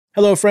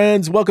Hello,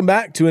 friends. Welcome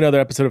back to another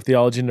episode of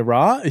Theology in the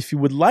Raw. If you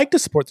would like to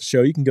support the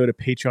show, you can go to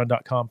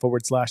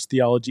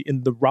patreon.com/theology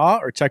in the raw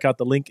or check out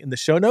the link in the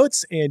show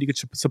notes. And you can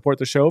support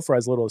the show for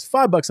as little as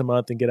 $5 a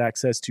month and get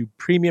access to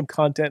premium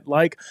content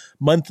like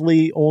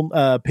monthly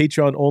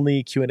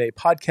Patreon-only Q&A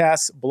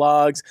podcasts,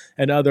 blogs,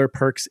 and other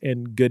perks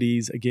and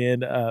goodies. Again,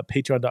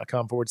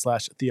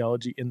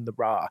 patreon.com/theology in the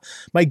raw.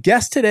 My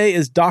guest today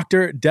is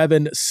Dr.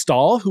 Devan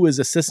Stahl, who is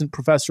assistant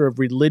professor of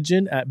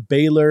religion at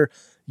Baylor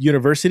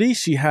University.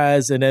 She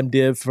has an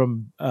MDiv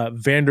from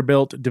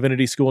Vanderbilt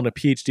Divinity School and a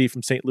PhD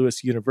from St.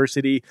 Louis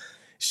University.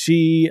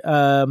 She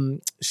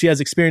has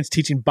experience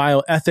teaching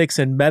bioethics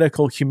and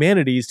medical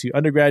humanities to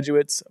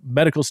undergraduates,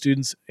 medical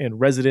students and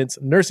residents,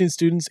 nursing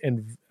students,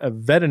 and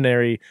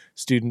veterinary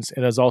students,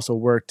 and has also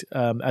worked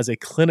as a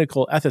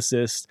clinical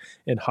ethicist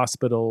in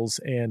hospitals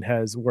and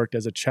has worked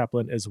as a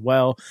chaplain as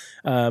well.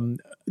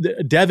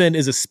 Devan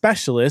is a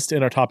specialist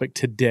in our topic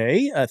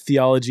today,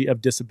 theology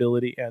of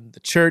disability and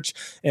the church.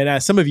 And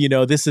as some of you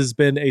know, this has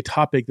been a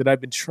topic that I've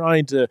been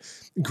trying to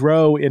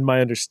grow in my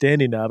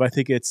understanding of. I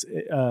think it's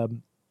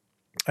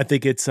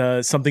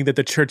something that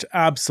the church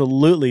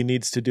absolutely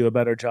needs to do a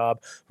better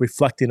job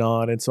reflecting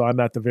on. And so I'm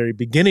at the very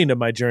beginning of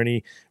my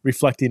journey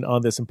reflecting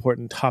on this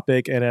important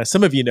topic. And as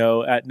some of you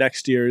know, at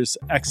next year's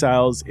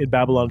Exiles in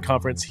Babylon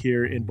conference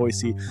here in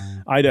Boise,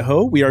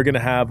 Idaho, we are going to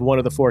have one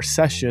of the 4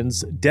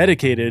 sessions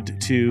dedicated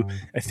to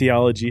a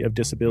theology of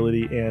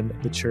disability and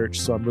the church.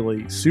 So I'm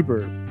really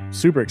super,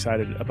 super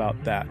excited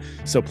about that.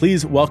 So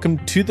please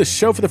welcome to the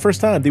show for the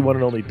first time, the one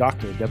and only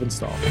Dr. Devan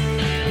Stahl.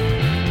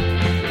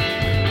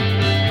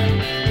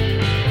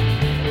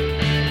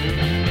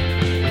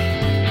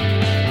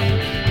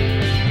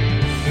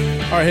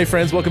 All right, hey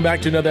friends, welcome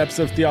back to another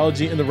episode of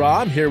Theology in the Raw.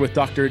 I'm here with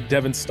Dr.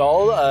 Devan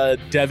Stahl.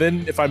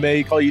 Devan, if I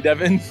may call you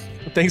Devan,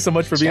 thanks so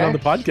much for being on the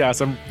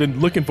podcast. I've been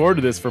looking forward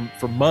to this for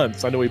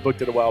months. I know we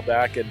booked it a while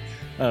back, and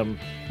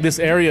this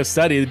area of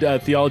study,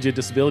 theology of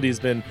disability, has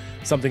been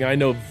something I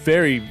know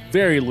very,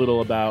 very little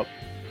about,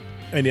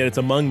 and yet it's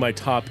among my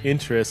top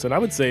interests. And I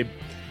would say,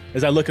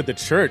 as I look at the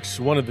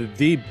church, one of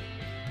the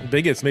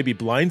biggest maybe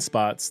blind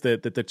spots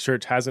that the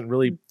church hasn't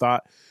really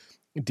thought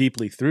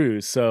deeply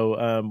through.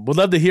 So we'd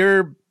love to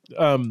hear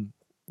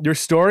your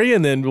story,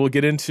 and then we'll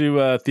get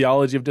into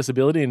theology of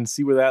disability and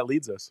see where that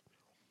leads us.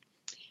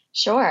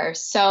 Sure.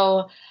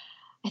 So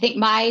I think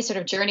my sort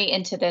of journey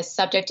into this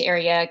subject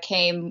area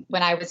came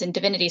when I was in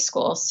divinity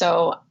school.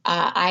 So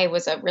I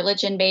was a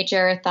religion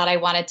major, thought I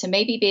wanted to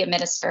maybe be a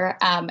minister,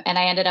 and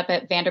I ended up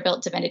at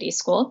Vanderbilt Divinity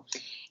School.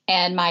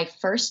 And my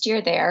first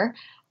year there,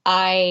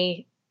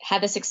 I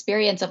had this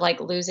experience of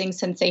like losing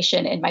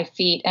sensation in my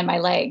feet and my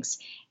legs.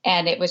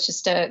 And it was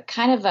just a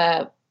kind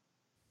of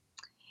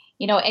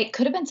it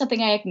could have been something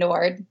I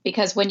ignored,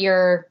 because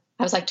I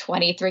was like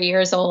 23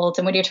 years old.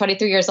 And when you're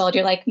 23 years old,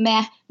 you're like,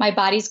 meh, my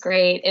body's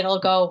great. It'll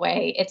go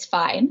away. It's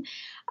fine.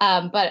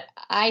 But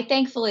I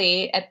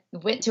thankfully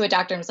went to a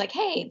doctor and was like,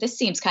 hey, this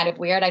seems kind of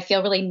weird. I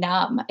feel really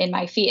numb in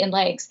my feet and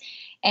legs.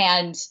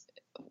 And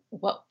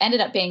what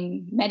ended up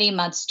being many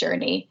months'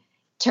 journey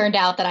turned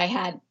out that I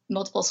had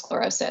multiple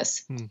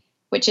sclerosis,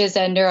 which is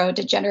a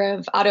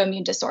neurodegenerative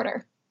autoimmune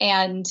disorder.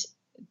 And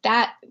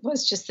that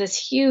was just this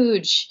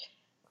huge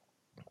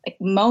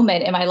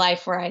moment in my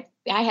life where I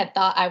had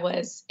thought I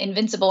was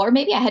invincible, or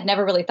maybe I had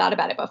never really thought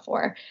about it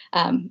before,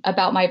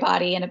 about my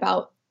body and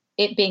about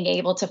it being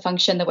able to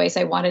function the ways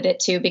I wanted it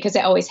to, because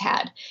it always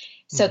had.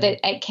 So that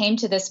it came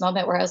to this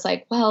moment where I was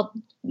like, well,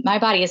 my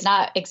body is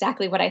not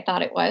exactly what I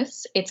thought it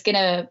was. It's going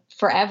to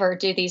forever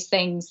do these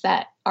things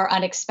that are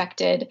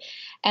unexpected.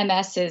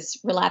 MS is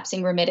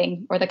relapsing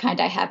remitting, or the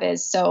kind I have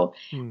is. So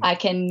I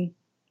can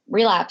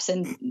relapse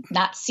and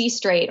not see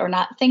straight, or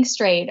not think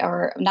straight,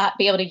 or not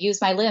be able to use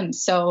my limbs.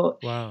 So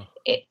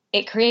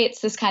it creates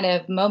this kind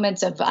of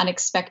moments of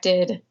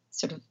unexpected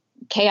sort of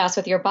chaos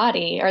with your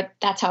body, or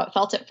that's how it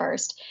felt at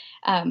first.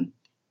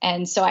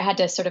 And so I had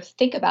to sort of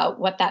think about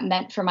what that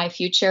meant for my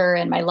future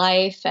and my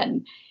life.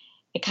 And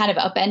it kind of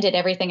upended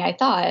everything I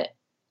thought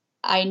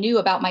I knew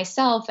about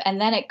myself. And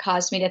then it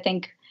caused me to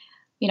think,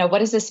 what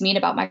does this mean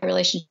about my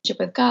relationship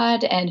with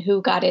God and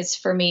who God is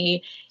for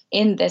me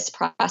in this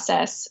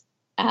process?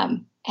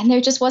 And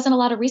there just wasn't a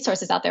lot of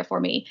resources out there for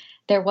me.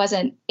 There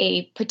wasn't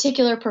a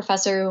particular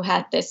professor who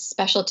had this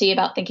specialty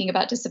about thinking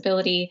about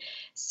disability.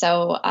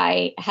 So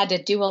I had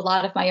to do a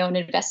lot of my own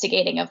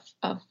investigating of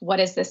what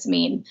does this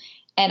mean?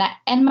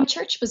 And my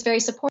church was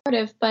very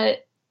supportive,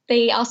 but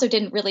they also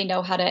didn't really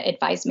know how to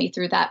advise me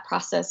through that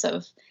process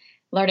of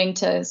learning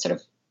to sort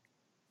of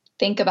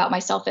think about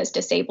myself as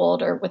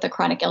disabled or with a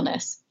chronic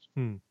illness.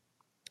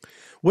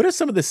 What are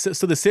some of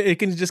it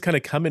can just kind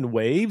of come in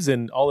waves,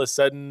 and all of a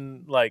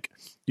sudden, like,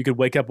 you could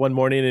wake up one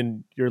morning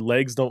and your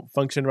legs don't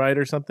function right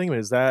or something?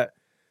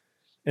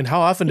 And how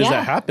often does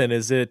that happen?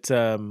 Is it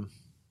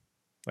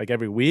like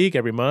every week,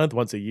 every month,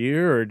 once a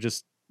year, or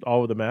just all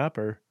over the map?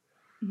 Or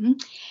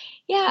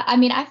Yeah, I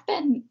mean, I've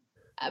been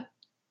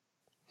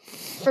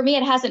for me,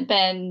 it hasn't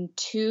been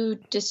too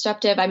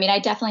disruptive. I mean, I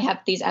definitely have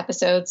these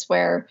episodes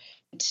where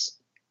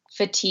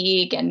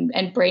fatigue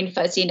and brain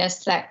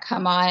fuzziness that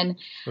come on.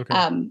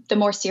 Okay. The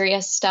more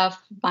serious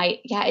stuff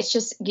it's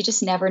just, you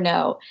just never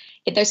know.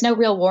 There's no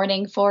real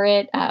warning for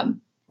it.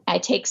 I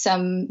take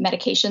some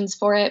medications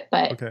for it,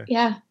 but Okay.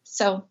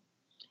 so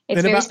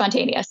it's very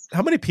spontaneous.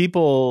 How many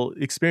people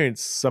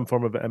experience some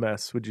form of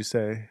MS, would you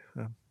say?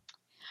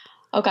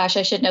 Oh gosh,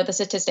 I should know the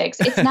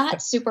statistics. It's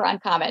not super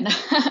uncommon.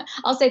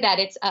 I'll say that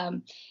it's,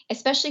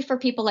 especially for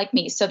people like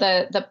me. So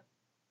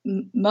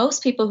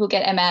most people who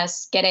get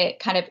MS get it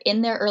kind of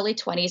in their early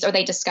 20s, or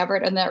they discover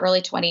it in their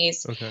early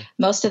 20s. Okay.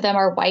 Most of them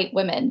are white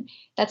women.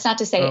 That's not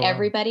to say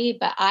everybody, wow.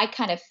 but I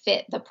kind of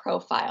fit the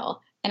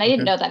profile. And I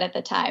didn't know that at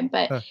the time,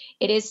 but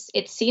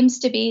it seems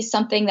to be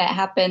something that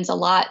happens a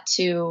lot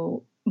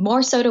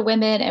more so to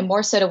women, and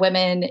more so to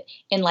women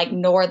in like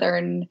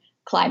northern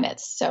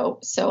climates. So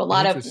a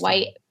lot of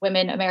white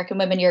women, American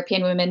women,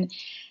 European women.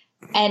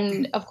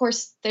 And of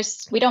course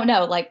we don't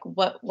know like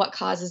what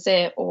causes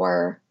it,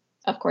 or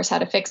of course how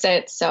to fix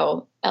it.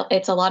 So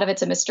it's a lot of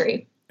it's a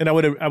mystery. And I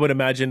would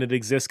imagine it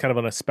exists kind of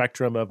on a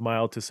spectrum of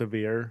mild to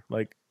severe.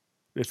 Like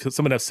if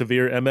someone has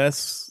severe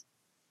MS,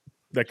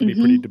 that can be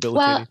pretty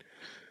debilitating. Well,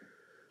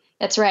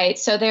 that's right.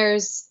 So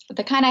there's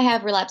the kind I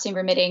have, relapsing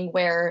remitting,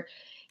 where,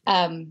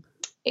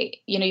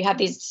 you have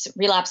these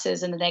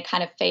relapses and then they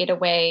kind of fade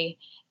away.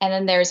 And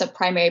then there's a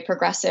primary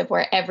progressive,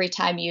 where every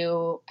time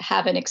you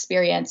have an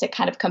experience, it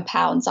kind of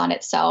compounds on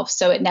itself.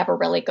 So it never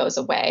really goes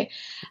away.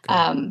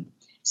 Okay.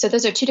 So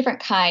those are two different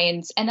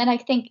kinds. And then I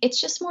think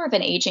it's just more of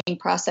an aging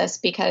process,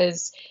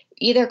 because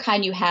either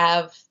kind you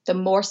have, the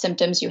more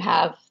symptoms you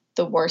have,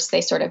 the worse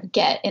they sort of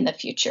get in the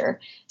future.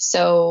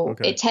 So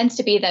it tends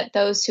to be that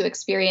those who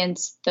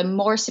experience the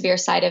more severe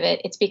side of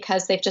it, it's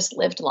because they've just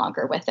lived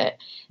longer with it.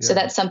 Yeah. So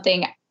that's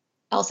something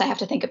else I have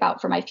to think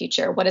about for my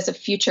future. What does a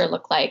future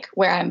look like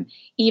where I'm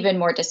even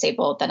more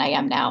disabled than I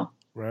am now?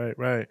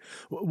 Right.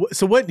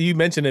 So what you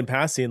mentioned in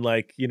passing,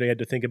 like, you had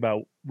to think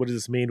about, what does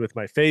this mean with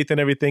my faith and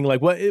everything?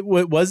 Like, what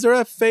was there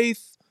a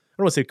faith, I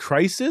don't want to say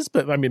crisis,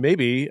 but I mean,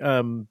 maybe,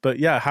 but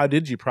yeah, how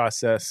did you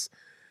process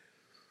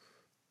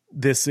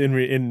this in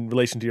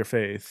relation to your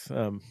faith?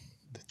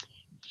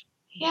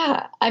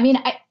 Yeah, I mean,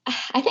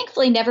 I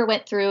thankfully never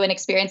went through an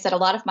experience that a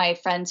lot of my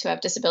friends who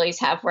have disabilities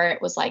have, where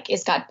it was like,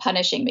 is God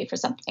punishing me for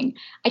something?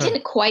 I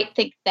didn't quite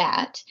think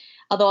that,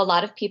 although a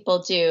lot of people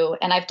do.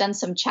 And I've done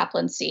some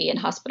chaplaincy in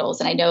hospitals,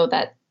 and I know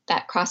that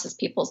crosses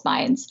people's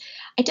minds.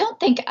 I don't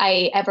think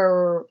I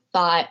ever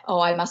thought, oh,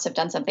 I must have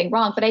done something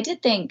wrong. But I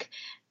did think,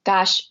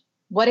 gosh,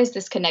 what is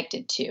this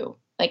connected to?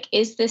 Like,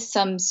 is this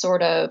some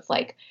sort of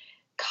like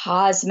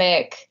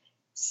cosmic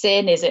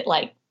sin? Is it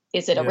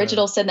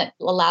original sin that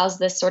allows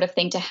this sort of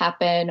thing to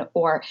happen?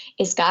 Or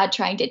is God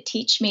trying to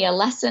teach me a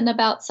lesson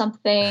about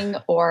something?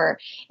 Or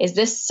is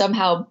this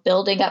somehow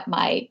building up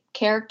my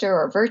character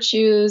or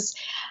virtues?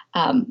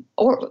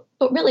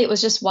 But really it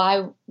was just,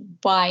 why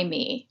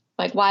me?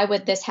 Like, why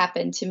would this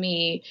happen to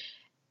me?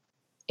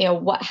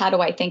 How do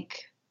I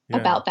think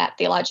about that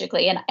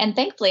theologically? And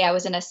thankfully I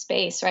was in a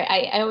space, right?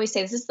 I always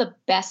say this is the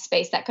best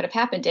space that could have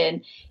happened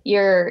in.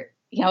 You're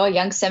a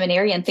young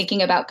seminarian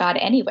thinking about God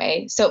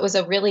anyway. So it was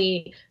a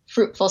really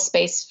fruitful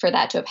space for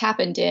that to have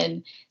happened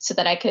in, so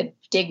that I could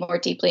dig more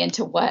deeply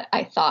into what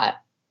I thought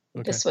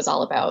this was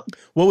all about.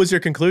 What was your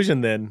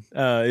conclusion then?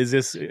 Is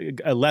this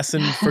a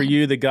lesson for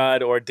you that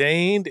God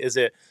ordained? Is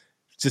it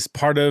just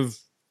part of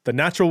the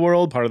natural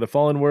world, part of the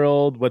fallen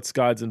world? What's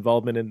God's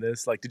involvement in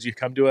this? Like, did you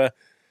come to a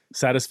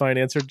satisfying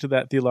answer to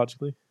that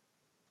theologically?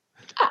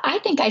 I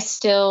think I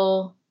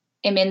still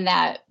am in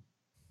that.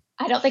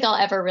 I don't think I'll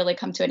ever really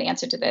come to an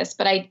answer to this,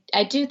 but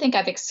I do think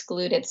I've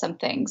excluded some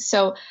things.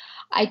 So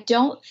I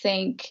don't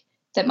think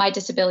that my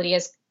disability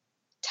is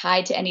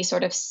tied to any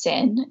sort of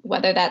sin,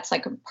 whether that's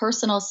like a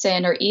personal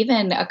sin or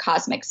even a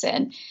cosmic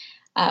sin.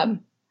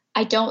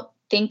 I don't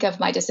think of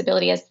my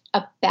disability as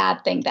a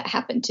bad thing that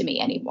happened to me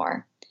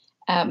anymore.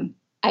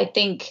 I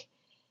think,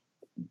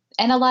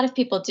 and a lot of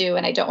people do,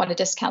 and I don't want to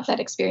discount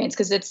that experience,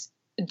 because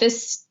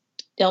this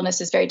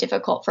illness is very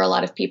difficult for a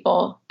lot of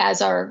people,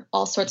 as are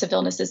all sorts of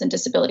illnesses and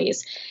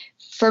disabilities.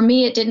 For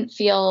me, it didn't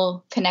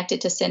feel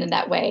connected to sin in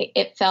that way.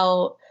 It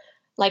felt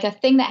like a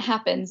thing that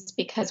happens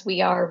because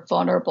we are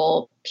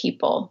vulnerable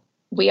people.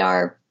 We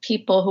are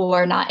people who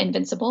are not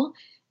invincible,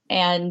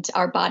 and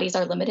our bodies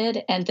are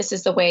limited. And this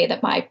is the way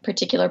that my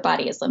particular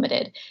body is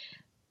limited.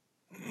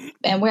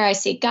 And where I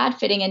see God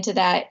fitting into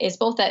that is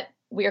both that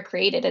we are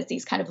created as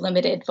these kind of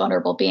limited,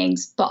 vulnerable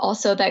beings, but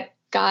also that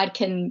God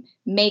can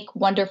make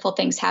wonderful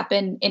things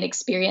happen in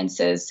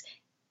experiences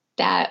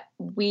that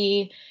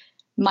we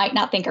might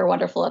not think are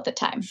wonderful at the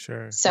time.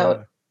 Sure.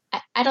 So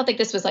I don't think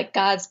this was like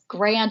God's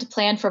grand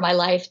plan for my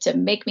life to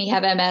make me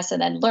have MS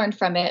and then learn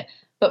from it,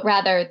 but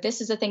rather this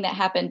is a thing that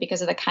happened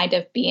because of the kind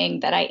of being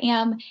that I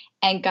am,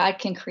 and God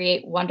can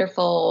create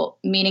wonderful,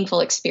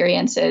 meaningful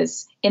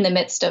experiences in the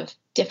midst of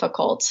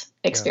difficult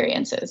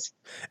experiences.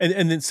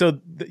 And then so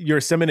you're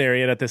a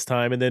seminarian at this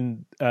time, and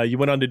then you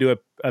went on to do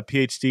a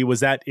PhD. Was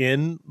that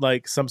in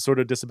like some sort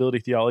of disability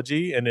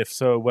theology? And if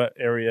so, what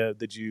area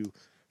did you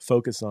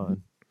focus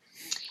on?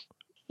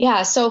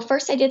 Yeah, so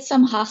first I did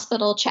some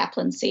hospital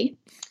chaplaincy,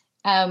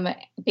 um,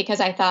 because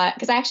I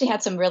actually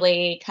had some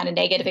really kind of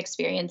negative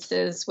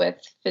experiences with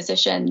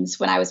physicians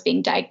when I was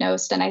being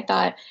diagnosed. And I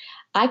thought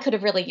I could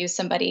have really used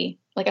somebody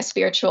like a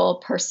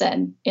spiritual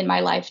person in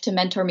my life to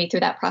mentor me through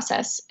that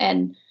process.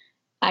 And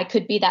I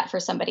could be that for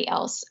somebody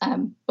else.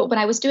 But when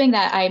I was doing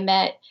that, I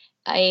met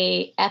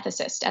a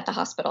ethicist at the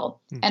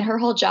hospital, and her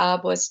whole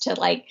job was to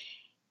like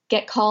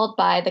get called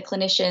by the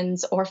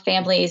clinicians or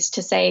families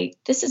to say,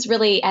 this is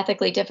really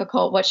ethically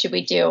difficult. What should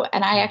we do?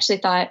 And I actually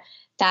thought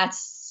that's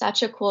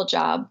such a cool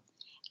job.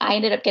 I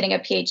ended up getting a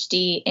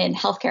PhD in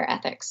healthcare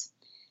ethics.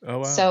 Oh,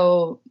 wow.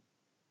 So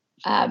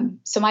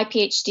my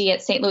PhD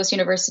at St. Louis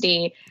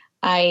University,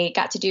 I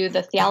got to do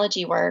the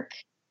theology work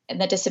and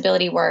the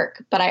disability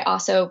work, but I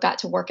also got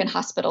to work in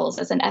hospitals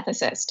as an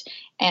ethicist.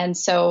 And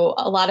so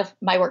a lot of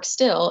my work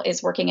still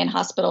is working in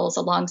hospitals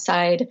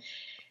alongside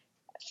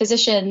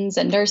physicians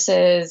and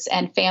nurses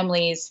and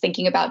families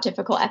thinking about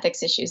difficult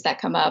ethics issues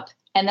that come up.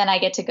 And then I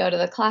get to go to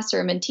the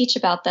classroom and teach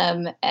about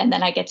them. And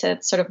then I get to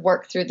sort of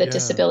work through the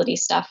disability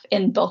stuff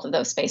in both of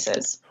those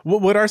spaces.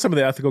 What are some of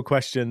the ethical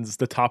questions,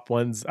 the top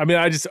ones? I mean,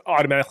 I just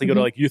automatically go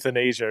to like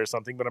euthanasia or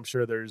something, but I'm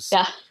sure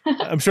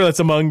I'm sure that's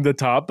among the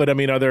top. But I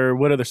mean,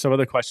 what are some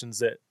other questions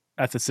that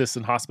ethicists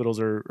and hospitals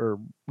are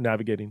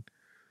navigating?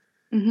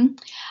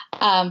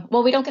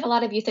 Well, we don't get a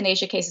lot of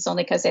euthanasia cases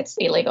only because it's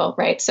illegal,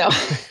 right? So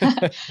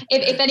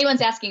if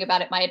anyone's asking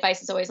about it, my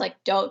advice is always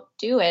like, don't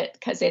do it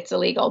because it's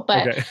illegal.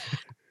 But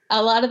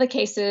a lot of the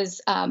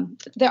cases,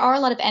 there are a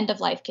lot of end of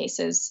life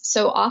cases.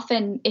 So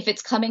often if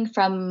it's coming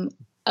from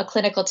a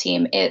clinical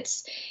team,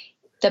 it's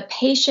the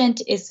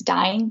patient is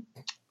dying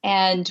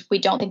and we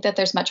don't think that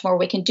there's much more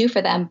we can do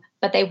for them,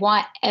 but they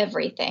want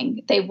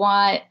everything. They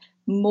want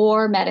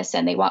more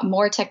medicine. They want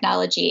more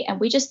technology. And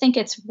we just think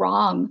it's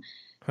wrong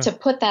to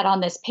put that on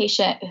this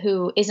patient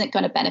who isn't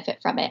going to benefit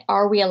from it.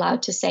 Are we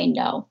allowed to say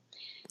no?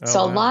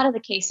 A lot of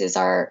the cases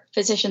are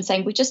physicians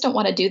saying, we just don't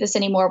want to do this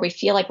anymore. We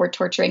feel like we're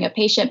torturing a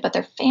patient, but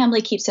their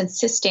family keeps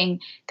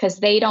insisting because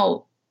they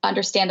don't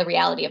understand the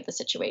reality of the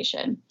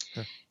situation.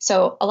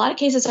 So a lot of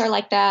cases are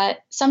like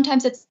that.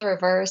 Sometimes it's the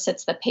reverse.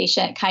 It's the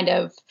patient kind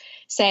of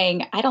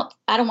saying, I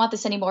don't want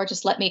this anymore.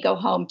 Just let me go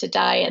home to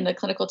die. And the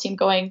clinical team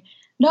going,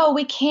 no,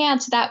 we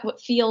can't. That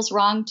feels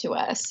wrong to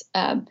us.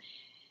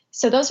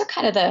 So those are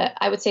kind of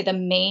I would say the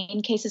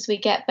main cases we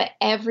get, but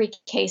every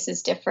case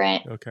is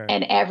different.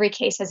 And every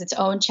case has its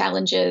own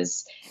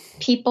challenges.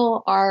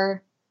 People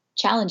are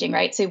challenging,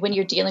 right? So when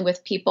you're dealing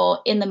with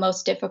people in the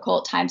most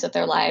difficult times of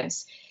their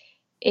lives,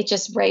 it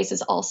just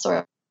raises all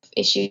sorts of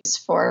issues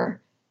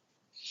for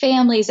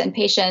families and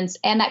patients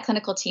and that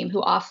clinical team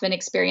who often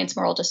experience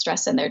moral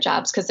distress in their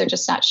jobs because they're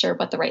just not sure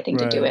what the right thing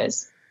to do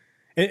is.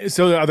 And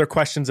so are there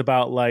questions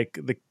about like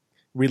the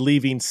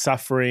relieving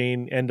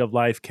suffering, end of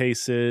life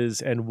cases,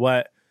 and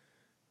what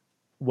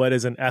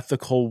is an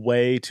ethical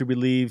way to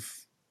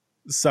relieve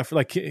suffering?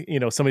 Like,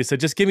 somebody said,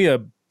 just give me a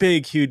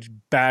big, huge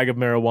bag of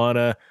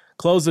marijuana,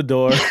 close the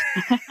door,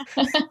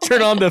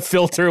 turn on the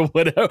filter,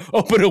 whatever,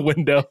 open a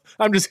window.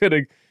 I'm just going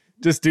to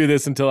just do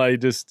this until I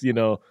just,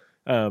 can't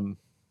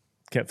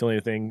feel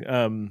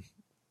anything.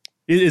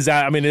 Is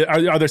that, I mean,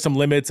 are there some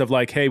limits of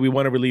like, hey, we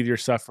want to relieve your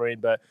suffering,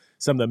 but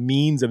some of the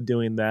means of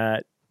doing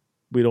that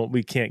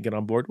we can't get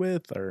on board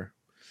with? Or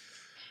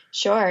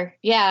Sure.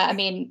 Yeah. I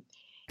mean,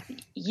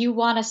 you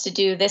want us to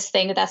do this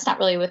thing that's not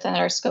really within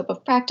our scope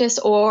of practice,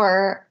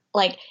 or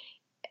like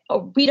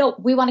we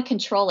want to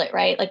control it,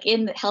 right? Like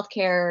in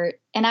healthcare,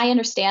 and I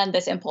understand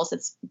this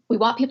impulse. We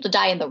want people to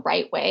die in the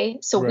right way.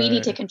 So we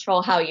need to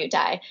control how you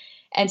die.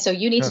 And so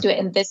you need to do it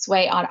in this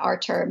way on our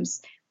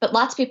terms. But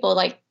lots of people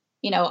like,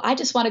 I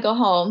just want to go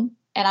home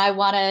and I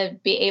want to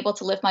be able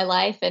to live my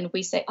life. And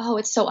we say, oh,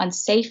 it's so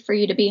unsafe for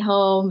you to be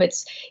home.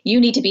 You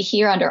need to be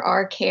here under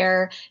our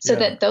care. So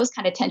that those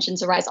kind of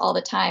tensions arise all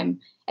the time.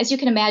 As you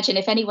can imagine,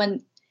 if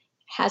anyone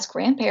has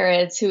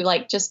grandparents who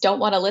like just don't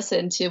want to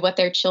listen to what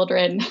their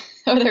children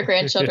or their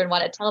grandchildren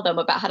want to tell them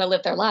about how to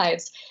live their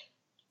lives,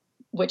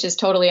 which is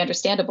totally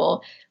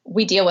understandable,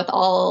 we deal with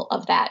all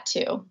of that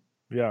too.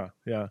 Yeah.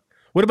 Yeah.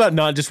 What about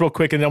just real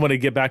quick, and I want to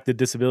get back to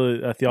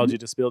disability, theology,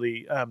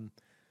 disability.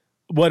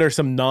 What are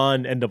some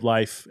non-end of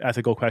life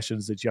ethical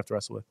questions that you have to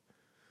wrestle with?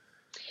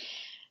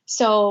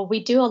 So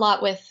we do a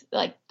lot with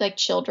like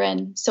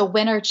children. So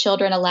when are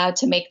children allowed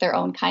to make their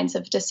own kinds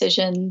of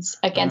decisions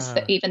against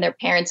even their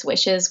parents'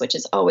 wishes, which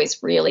is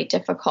always really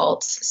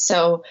difficult.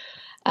 So,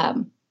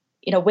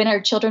 when are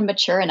children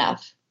mature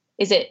enough?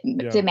 Do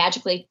they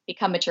magically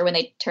become mature when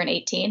they turn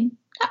 18?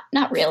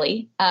 Not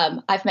really.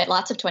 I've met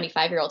lots of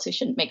 25-year-olds who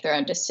shouldn't make their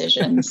own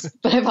decisions,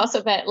 but I've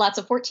also met lots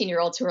of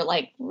 14-year-olds who are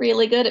like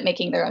really good at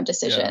making their own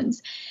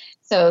decisions.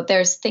 So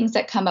there's things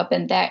that come up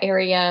in that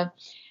area.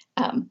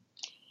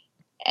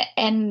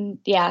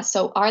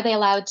 So are they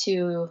allowed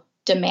to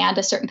demand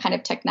a certain kind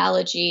of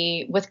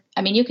technology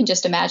you can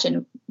just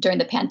imagine during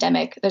the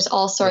pandemic, there's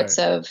all sorts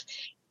of,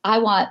 I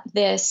want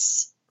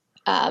this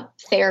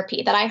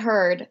therapy that I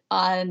heard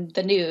on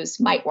the news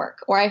might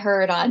work, or I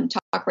heard on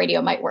talk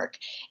radio might work.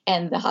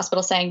 And the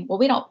hospital saying, well,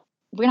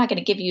 we're not going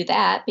to give you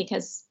that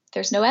because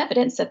there's no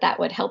evidence that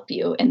would help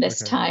you in this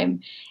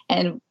time.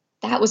 And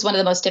that was one of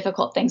the most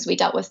difficult things we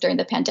dealt with during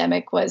the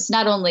pandemic, was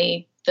not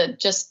only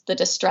just the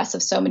distress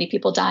of so many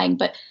people dying,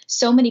 but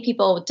so many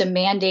people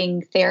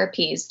demanding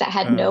therapies that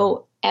had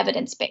no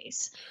evidence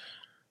base.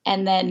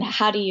 And then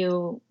how do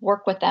you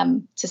work with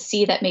them to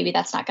see that maybe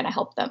that's not going to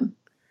help them?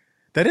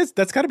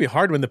 That's got to be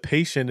hard when the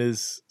patient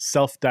is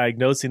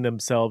self-diagnosing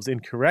themselves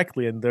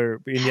incorrectly, and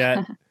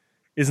yet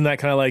isn't that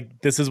kind of like,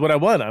 this is what I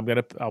want,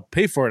 I'll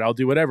pay for it, I'll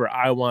do whatever,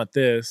 I want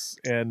this.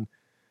 And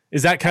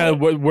is that kind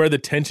of where the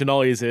tension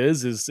always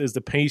is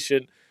the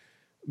patient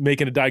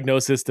making a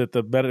diagnosis that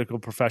the medical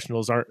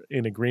professionals aren't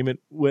in agreement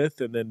with,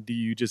 and then do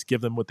you just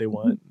give them what they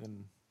want?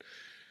 And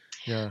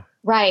yeah.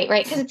 Right.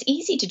 Because it's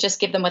easy to just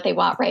give them what they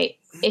want, right?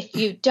 If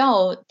you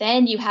don't,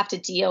 then you have to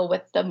deal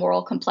with the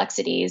moral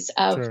complexities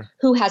of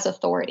who has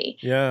authority.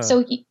 Yeah.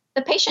 So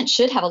the patient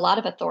should have a lot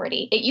of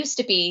authority. It used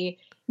to be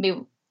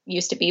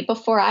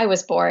before I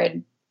was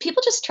born,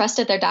 people just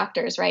trusted their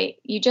doctors, right?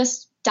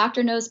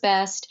 Doctor knows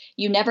best.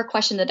 You never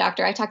question the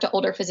doctor. I talk to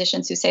older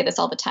physicians who say this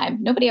all the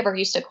time. Nobody ever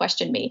used to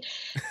question me.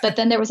 But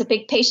then there was a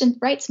big patient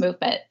rights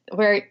movement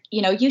where,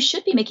 you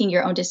should be making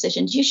your own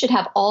decisions. You should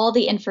have all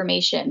the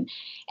information.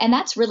 And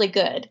that's really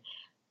good.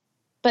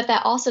 But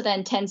that also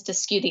then tends to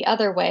skew the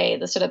other way.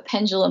 The sort of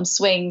pendulum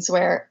swings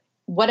where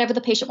whatever the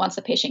patient wants,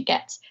 the patient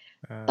gets.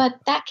 But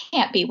that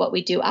can't be what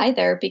we do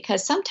either,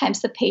 because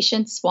sometimes the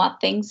patients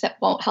want things that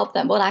won't help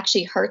them, will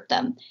actually hurt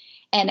them.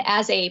 And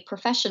as a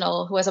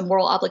professional who has a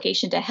moral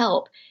obligation to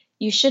help,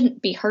 you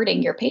shouldn't be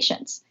hurting your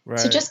patients. Right.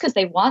 So just because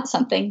they want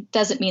something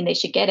doesn't mean they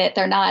should get it.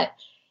 They're not,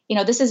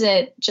 this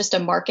isn't just a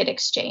market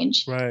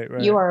exchange. Right.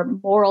 You are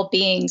moral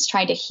beings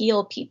trying to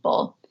heal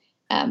people.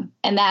 And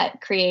that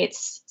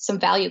creates some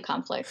value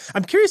conflicts.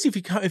 I'm curious if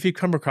you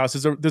come across,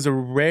 there's a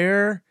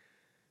rare,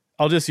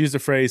 I'll just use the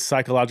phrase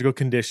psychological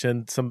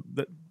condition,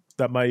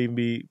 that might even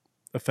be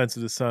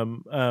offensive to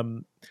some,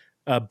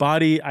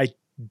 body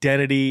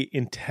identity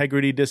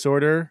integrity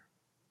disorder,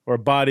 or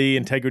body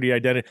integrity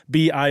identity,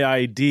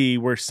 BIID,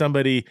 where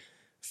somebody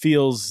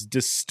feels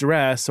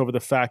distress over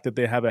the fact that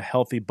they have a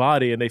healthy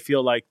body and they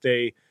feel like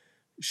they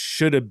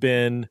should have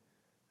been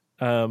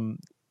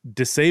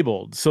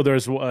disabled. So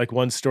there's like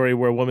one story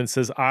where a woman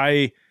says,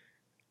 I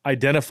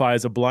identify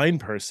as a blind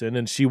person,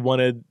 and she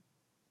wanted,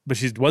 but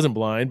she wasn't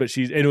blind,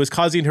 and it was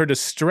causing her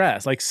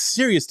distress, like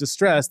serious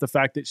distress, the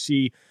fact that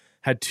she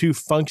had two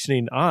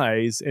functioning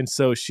eyes. And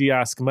so she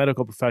asked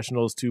medical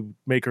professionals to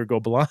make her go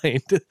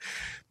blind.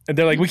 And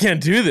they're like, we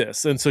can't do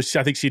this. And so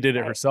I think she did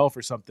it herself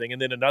or something. And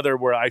then another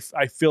where I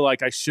feel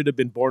like I should have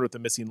been born with a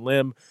missing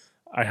limb.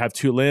 I have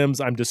two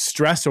limbs. I'm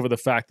distressed over the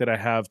fact that I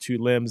have two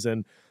limbs.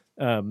 And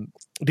have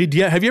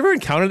you ever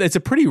encountered, it's a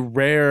pretty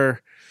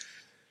rare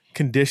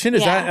condition.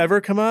 Has that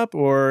ever come up?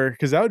 Or,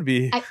 because that would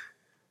be...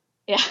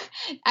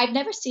 I've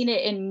never seen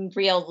it in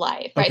real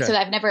life, right? Okay. So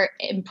I've never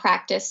in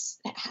practice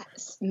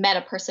met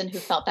a person who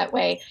felt that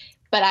way,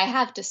 but I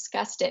have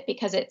discussed it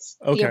because it's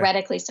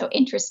theoretically so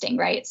interesting,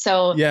 right?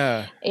 So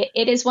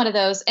it is one of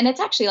those, and it's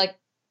actually like,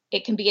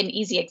 it can be an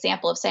easy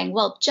example of saying,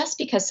 well, just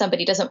because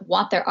somebody doesn't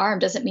want their arm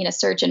doesn't mean a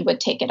surgeon would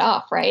take it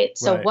off, right?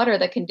 So what are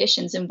the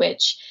conditions in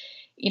which,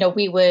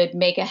 we would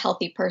make a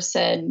healthy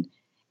person?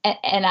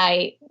 And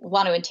I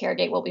want to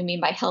interrogate what we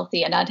mean by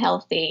healthy and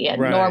unhealthy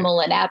and normal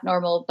and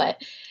abnormal,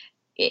 but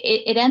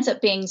it ends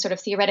up being sort of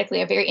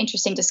theoretically a very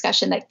interesting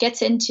discussion that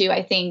gets into,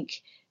 I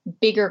think,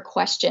 bigger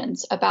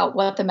questions about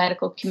what the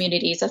medical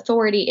community's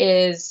authority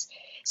is.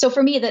 So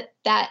for me,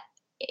 that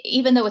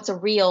even though it's a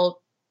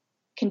real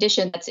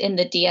condition that's in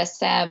the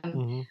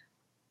DSM,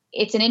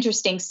 it's an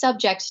interesting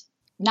subject,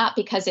 not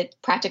because it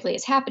practically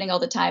is happening all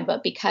the time,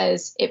 but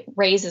because it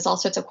raises all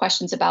sorts of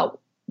questions about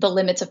the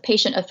limits of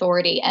patient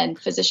authority and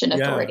physician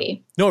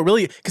authority. No,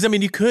 really, because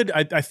you could,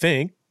 I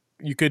think,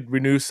 you could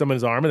remove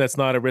someone's arm, and that's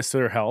not a risk to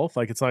their health.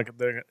 Like it's not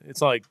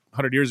like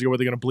 100 years ago where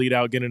they're going to bleed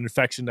out, get an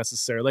infection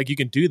necessarily. Like you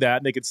can do that,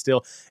 and they could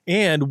still.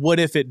 And what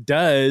if it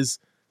does?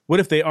 What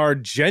if they are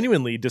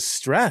genuinely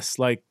distressed,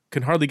 like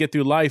can hardly get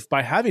through life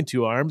by having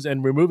two arms,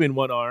 and removing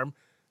one arm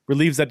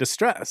relieves that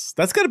distress?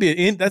 That's got to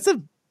be that's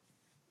a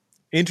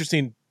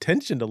interesting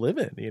tension to live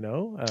in.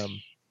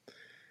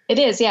 It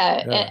is,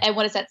 yeah. And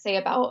what does that say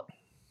about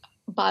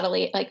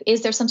bodily, like,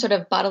 is there some sort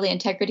of bodily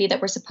integrity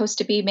that we're supposed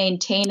to be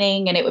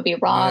maintaining, and it would be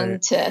wrong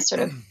to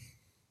sort of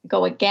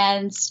go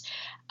against?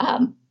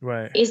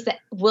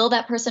 Will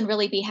that person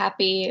really be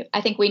happy? I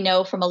think we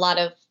know from a lot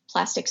of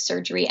plastic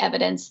surgery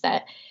evidence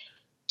that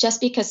just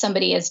because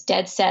somebody is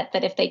dead set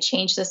that if they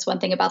change this one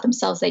thing about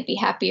themselves, they'd be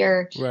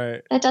happier.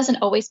 That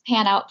doesn't always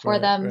pan out for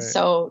them.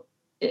 So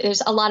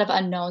there's a lot of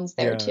unknowns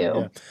there too.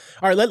 Yeah.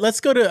 All right,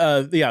 let's go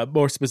to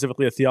more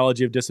specifically a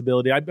theology of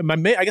disability. I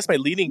guess my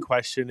leading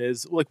question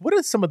is, like, what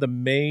are some of the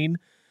main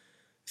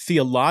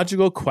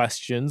theological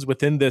questions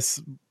within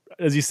this,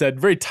 as you said,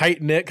 very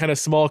tight knit kind of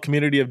small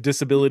community of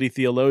disability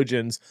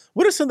theologians?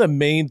 What are some of the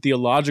main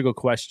theological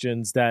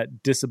questions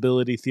that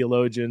disability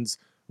theologians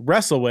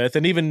wrestle with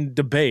and even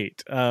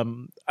debate?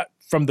 From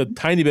the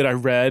tiny bit I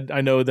read,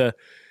 I know the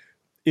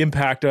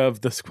impact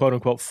of this quote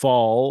unquote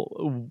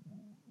fall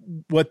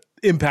what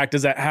impact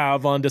does that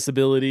have on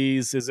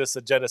disabilities? Is this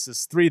a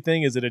Genesis 3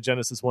 thing? Is it a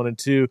Genesis 1 and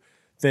 2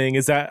 thing?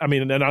 Is that, I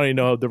mean, and I don't even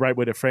know the right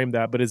way to frame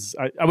that, but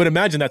I would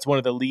imagine that's one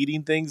of the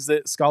leading things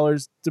that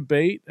scholars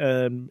debate.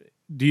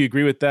 Do you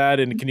agree with that?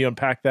 And can you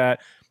unpack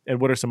that? And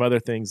what are some other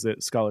things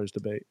that scholars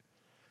debate?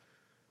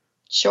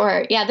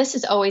 Sure. Yeah, this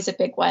is always a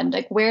big one.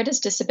 Like, where does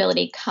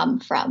disability come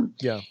from?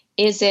 Yeah.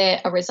 Is it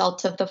a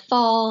result of the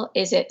fall?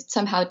 Is it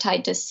somehow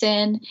tied to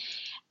sin?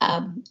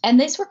 And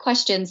these were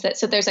questions that,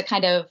 so there's a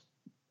kind of,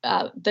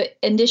 the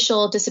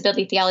initial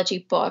disability theology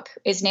book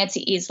is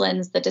Nancy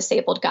Easland's The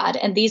Disabled God.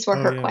 And these were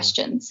her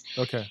questions.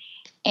 Okay.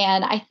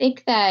 And I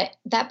think that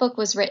that book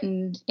was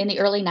written in the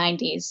early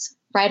 90s,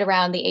 right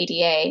around the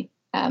ADA.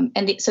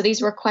 So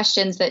these were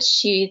questions that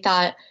she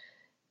thought,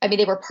 I mean,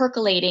 they were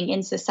percolating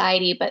in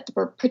society, but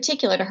were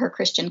particular to her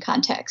Christian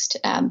context.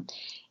 And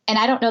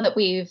I don't know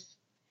that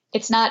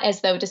it's not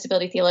as though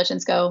disability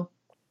theologians go,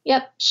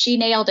 yep, she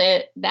nailed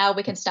it. Now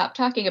we can stop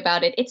talking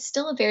about it. It's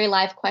still a very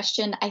live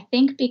question, I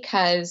think,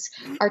 because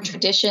our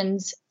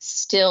traditions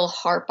still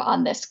harp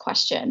on this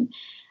question.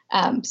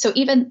 So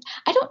even,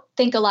 I don't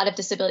think a lot of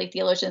disability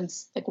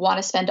theologians want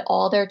to spend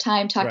all their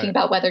time talking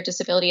about whether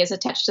disability is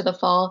attached to the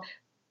fall.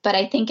 But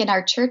I think in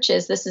our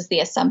churches, this is the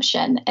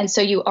assumption. And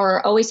so you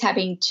are always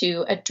having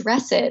to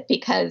address it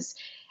because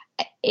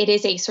it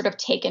is a sort of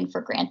taken for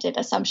granted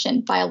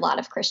assumption by a lot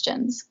of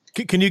Christians.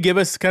 Can you give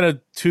us kind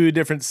of two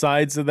different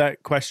sides of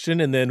that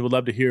question? And then we'd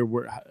love to hear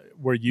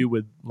where you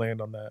would land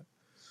on that.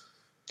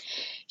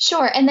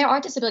 Sure. And there are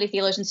disability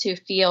theologians who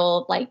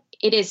feel like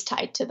it is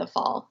tied to the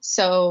fall.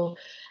 So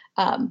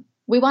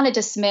we want to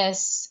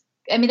dismiss,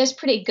 I mean, there's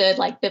pretty good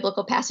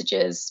biblical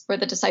passages where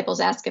the disciples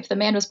ask if the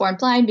man was born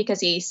blind because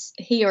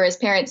he or his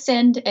parents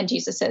sinned, and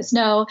Jesus says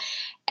no.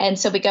 And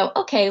so we go,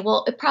 okay,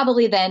 well,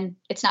 probably then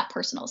it's not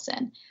personal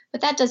sin,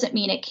 but that doesn't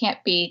mean it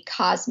can't be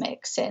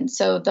cosmic sin.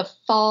 So the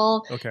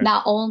fall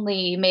not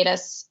only made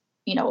us,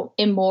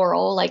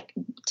 immoral,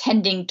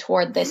 tending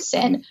toward this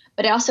sin,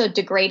 but it also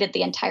degraded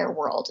the entire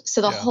world.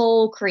 So the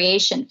whole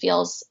creation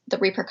feels the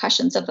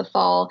repercussions of the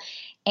fall.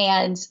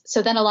 And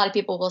so then a lot of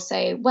people will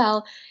say,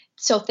 well,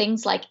 so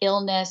things like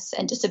illness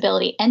and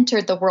disability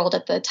entered the world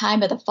at the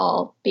time of the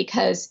fall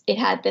because it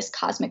had this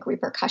cosmic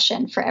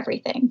repercussion for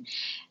everything.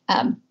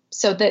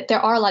 So that there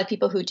are a lot of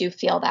people who do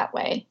feel that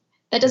way.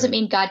 That doesn't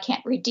mean God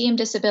can't redeem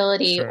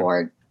disability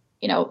or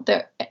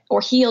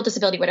heal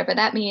disability, whatever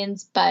that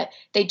means, but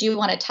they do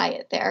want to tie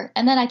it there.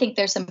 And then I think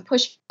there's some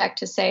pushback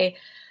to say,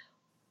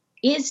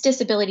 is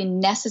disability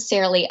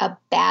necessarily a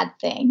bad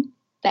thing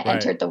that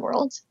entered the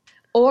world?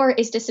 Or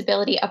is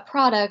disability a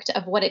product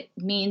of what it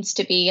means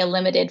to be a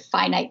limited,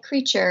 finite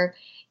creature?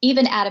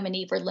 Even Adam and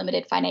Eve were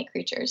limited, finite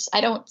creatures.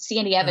 I don't see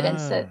any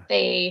evidence that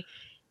they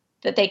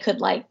could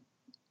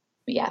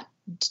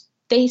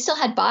they still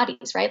had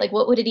bodies, right?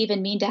 What would it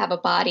even mean to have a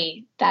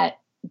body that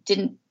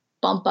didn't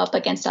bump up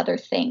against other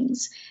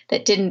things,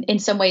 that didn't, in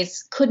some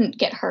ways, couldn't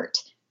get hurt?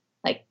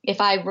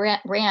 If I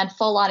ran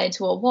full on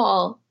into a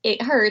wall,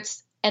 it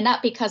hurts, and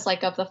not because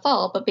of the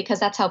fall, but because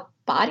that's how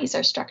bodies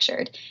are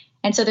structured.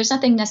 And so there's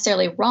nothing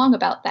necessarily wrong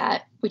about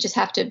that. We just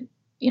have to,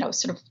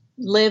 sort of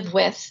live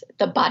with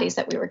the bodies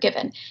that we were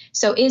given.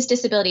 So is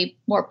disability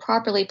more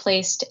properly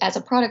placed as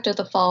a product of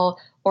the fall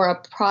or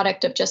a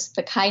product of just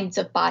the kinds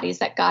of bodies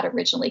that God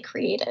originally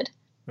created?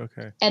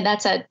 Okay. And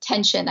that's a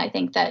tension, I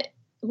think, that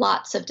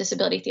lots of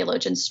disability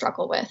theologians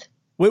struggle with.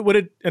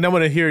 And I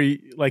want to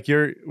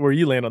hear where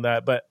you land on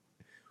that, but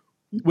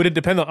would it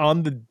depend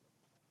on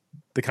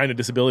the kind of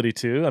disability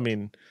too?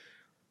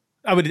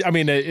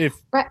 If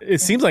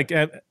it seems like,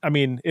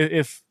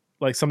 if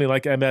something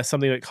like MS,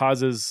 something that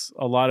causes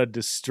a lot of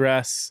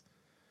distress,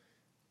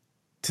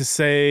 to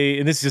say,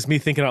 and this is just me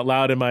thinking out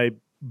loud in my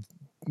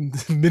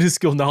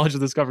minuscule knowledge of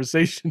this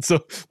conversation, so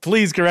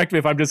please correct me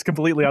if I'm just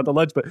completely out the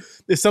ledge, but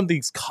if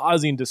something's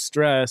causing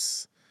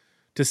distress,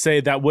 to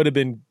say that would have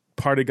been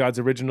part of God's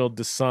original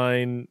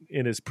design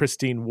in his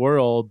pristine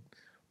world,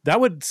 that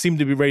would seem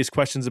to be raise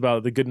questions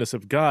about the goodness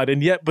of God.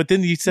 And yet, but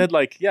then you said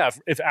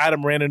if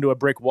Adam ran into a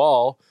brick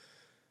wall,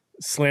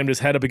 slammed his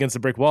head up against a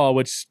brick wall,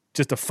 which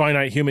just a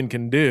finite human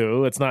can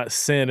do. It's not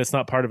sin. It's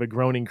not part of a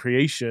groaning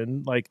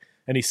creation.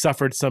 And he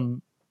suffered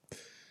some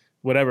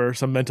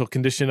mental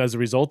condition as a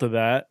result of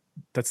that.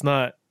 That's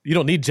not, you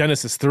don't need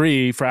Genesis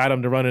 3 for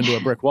Adam to run into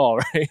a brick wall,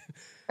 right?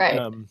 Right.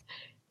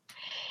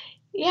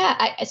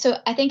 So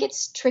I think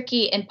it's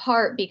tricky in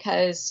part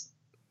because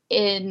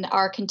in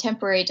our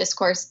contemporary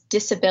discourse,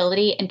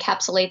 disability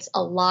encapsulates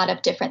a lot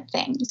of different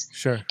things.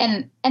 Sure.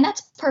 And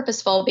that's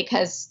purposeful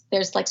because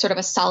there's sort of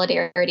a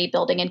solidarity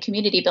building and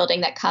community building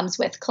that comes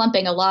with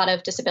clumping a lot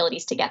of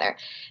disabilities together.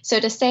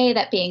 So to say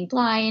that being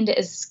blind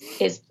is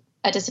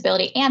a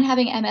disability and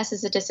having MS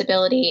is a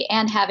disability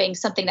and having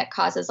something that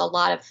causes a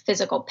lot of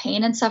physical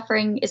pain and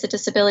suffering is a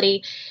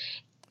disability,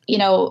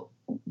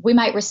 we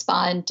might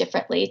respond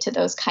differently to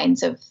those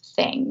kinds of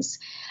things.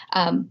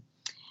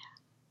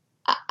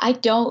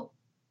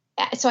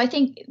 So I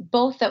think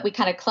both that we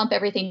kind of clump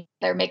everything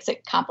together makes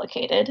it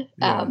complicated.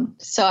 Yeah.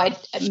 So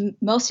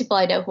most people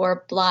I know who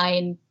are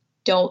blind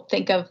don't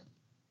think of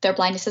their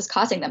blindness is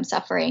causing them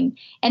suffering.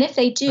 And if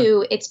they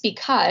do, it's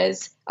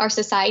because our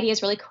society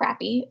is really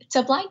crappy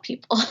to blind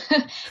people.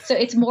 So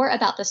it's more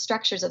about the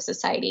structures of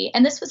society.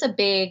 And this was a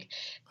big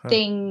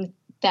thing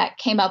that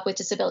came up with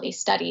disability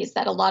studies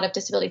that a lot of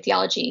disability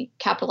theology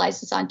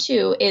capitalizes on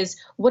too, is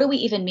what do we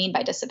even mean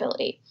by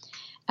disability?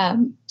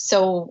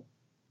 So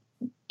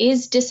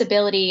is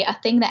disability a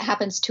thing that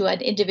happens to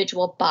an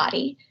individual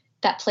body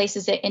that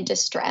places it in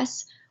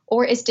distress?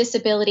 Or is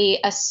disability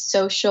a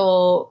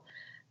social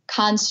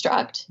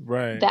construct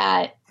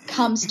that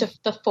comes to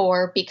the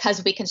fore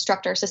because we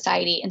construct our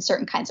society in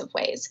certain kinds of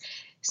ways?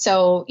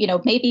 So,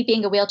 maybe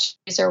being a wheelchair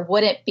user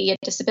wouldn't be a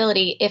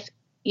disability if,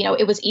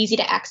 it was easy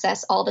to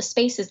access all the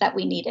spaces that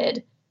we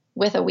needed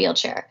with a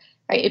wheelchair,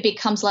 right? It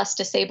becomes less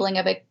disabling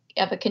of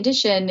a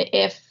condition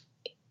if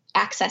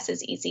access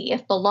is easy,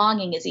 if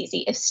belonging is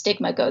easy, if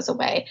stigma goes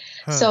away.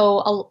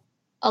 So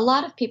a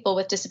lot of people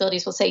with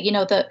disabilities will say,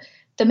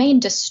 the main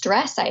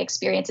distress I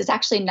experience is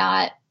actually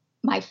not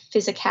my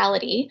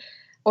physicality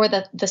or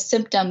the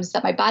symptoms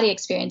that my body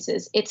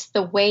experiences. It's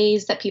the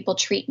ways that people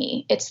treat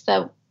me. It's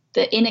the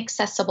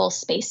inaccessible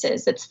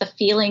spaces. It's the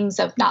feelings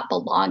of not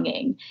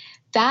belonging.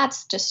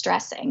 That's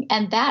distressing.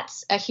 And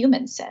that's a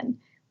human sin.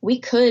 We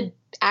could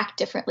act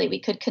differently. We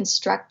could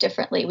construct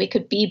differently. We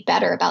could be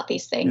better about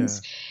these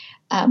things.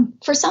 Yeah.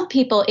 For some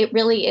people, it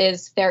really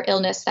is their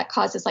illness that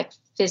causes like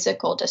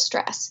physical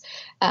distress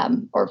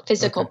or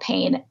physical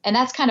pain. And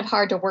that's kind of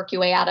hard to work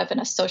your way out of in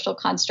a social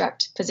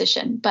construct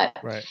position. But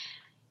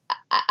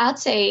I'd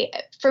say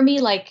for me,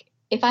 like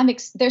if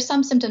there's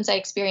some symptoms I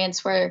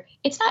experience where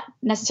it's not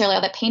necessarily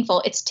all that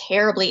painful, it's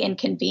terribly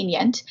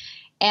inconvenient.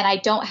 And I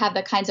don't have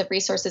the kinds of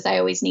resources I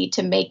always need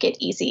to make it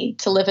easy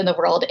to live in the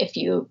world if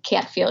you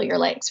can't feel your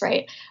legs,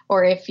 right?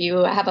 Or if you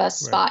have a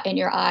spot in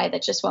your eye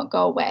that just won't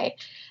go away.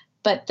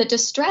 But the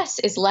distress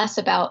is less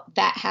about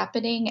that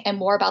happening and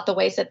more about the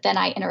ways that then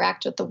I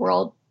interact with the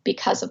world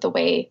because of the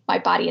way my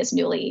body is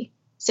newly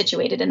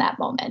situated in that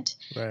moment.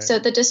 Right. So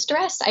the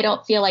distress I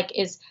don't feel like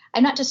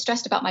I'm not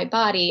distressed about my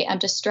body. I'm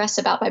distressed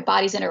about my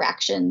body's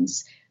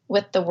interactions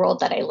with the world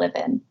that I live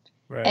in.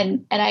 Right.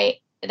 And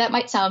that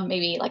might sound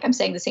maybe like I'm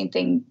saying the same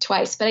thing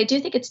twice, but I do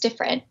think it's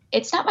different.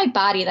 It's not my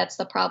body that's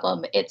the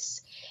problem.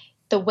 It's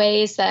the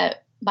ways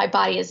that my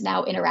body is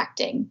now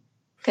interacting.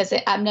 Because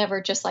I'm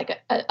never just like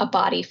a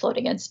body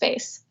floating in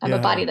space. I'm a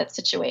body that's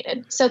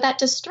situated. So that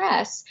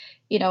distress,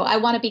 I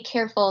want to be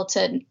careful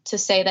to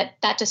say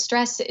that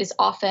distress is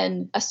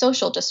often a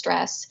social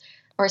distress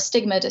or a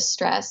stigma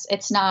distress.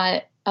 It's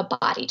not a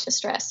body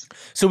distress.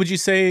 So would you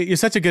say you're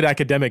such a good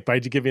academic by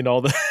giving all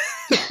the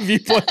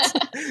viewpoints?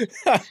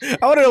 I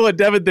want to know what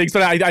Devan thinks,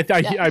 but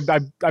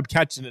I'm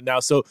catching it now.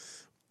 So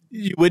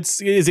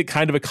is it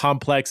kind of a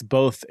complex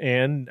both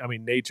and,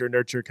 nature,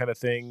 nurture kind of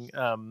thing?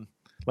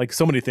 Like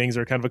so many things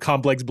are kind of a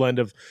complex blend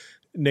of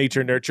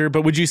nature, nurture.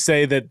 But would you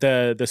say that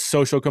the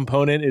social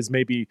component is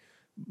maybe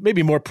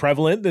more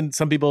prevalent than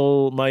some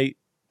people might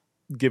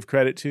give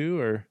credit to?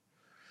 Or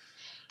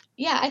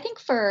yeah, I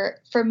think for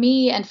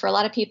me and for a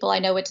lot of people I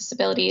know with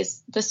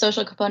disabilities, the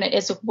social component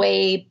is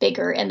way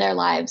bigger in their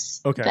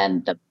lives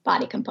than the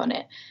body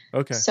component.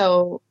 Okay.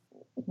 So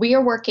we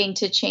are working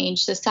to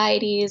change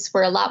societies.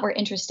 We're a lot more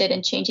interested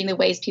in changing the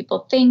ways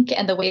people think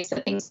and the ways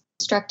that things are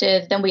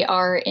constructed than we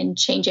are in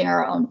changing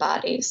our own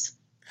bodies.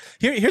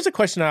 Here's a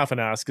question I often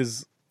ask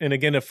and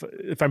again,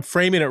 if I'm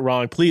framing it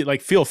wrong, please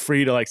feel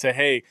free to say,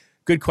 hey,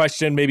 good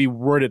question, maybe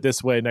word it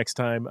this way next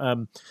time.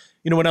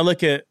 When I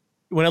look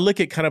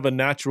at kind of a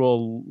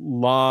natural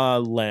law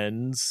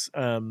lens,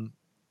 and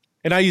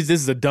this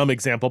is a dumb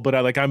example, but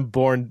I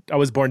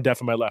was born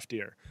deaf in my left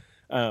ear,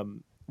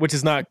 which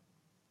is not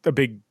a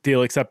big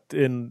deal, except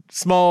in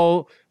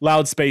small,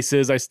 loud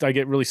spaces, I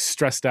get really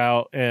stressed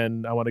out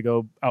and I want to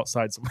go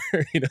outside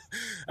somewhere,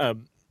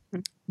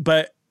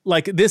 But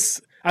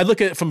this, I look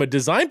at it from a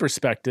design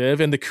perspective,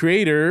 and the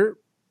creator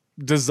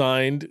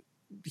designed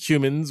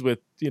humans with,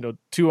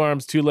 2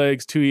 arms, 2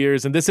 legs, 2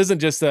 ears. And this isn't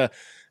just a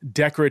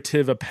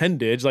decorative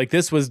appendage.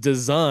 This was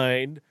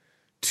designed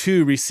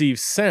to receive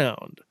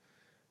sound.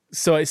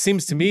 So it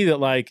seems to me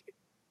that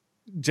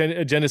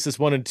Genesis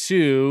 1 and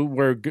 2,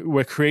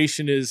 where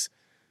creation is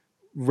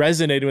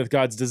resonating with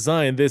God's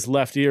design, this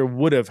left ear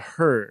would have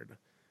heard.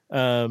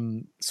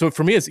 So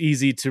for me, it's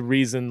easy to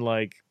reason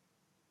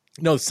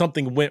no,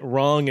 something went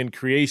wrong in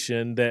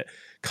creation that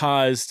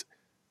caused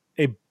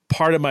a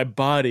part of my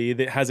body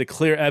that has a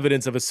clear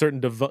evidence of a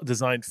certain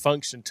design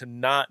function to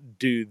not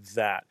do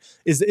that.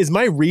 Is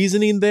my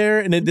reasoning there?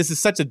 And this is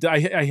such I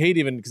hate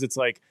even because it's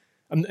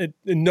in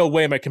no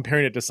way am I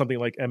comparing it to something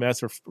like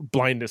MS or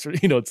blindness or,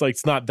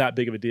 it's not that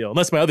big of a deal.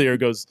 Unless my other ear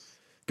goes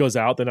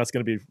out, then that's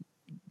going to be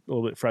a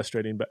little bit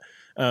frustrating, but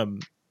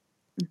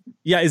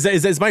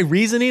is my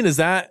reasoning,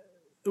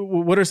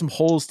 what are some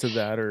holes to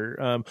that?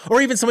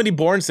 Or even somebody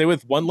born say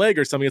with 1 leg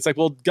or something, it's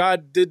well,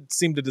 God did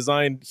seem to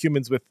design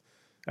humans with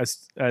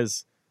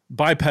as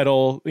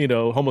bipedal,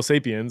 Homo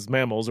sapiens,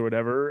 mammals or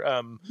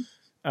whatever.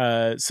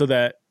 So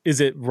that, is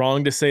it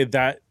wrong to say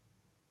that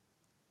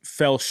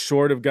fell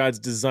short of God's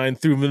design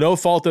through no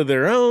fault of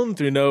their own,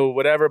 through no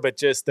whatever, but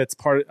just that's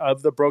part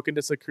of the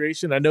brokenness of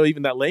creation. I know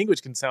even that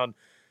language can sound,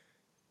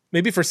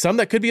 maybe for some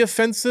that could be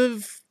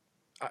offensive.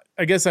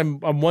 I guess I'm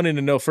wanting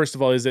to know, first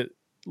of all, is it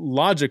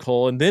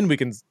logical? And then we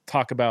can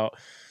talk about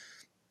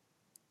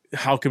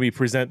how can we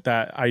present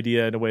that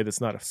idea in a way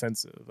that's not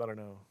offensive. I don't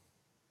know.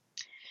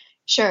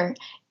 Sure.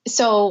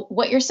 So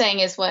what you're saying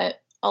is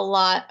what a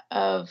lot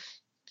of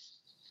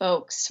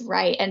folks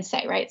write and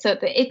say, right? So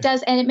it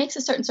does, and it makes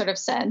a certain sort of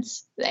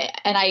sense.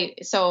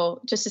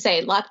 So just to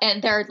say,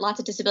 and there are lots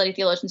of disability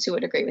theologians who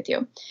would agree with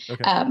you.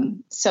 Okay.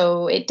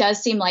 So it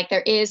does seem like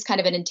there is kind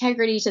of an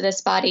integrity to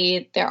this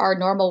body. There are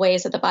normal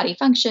ways that the body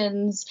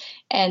functions.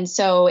 And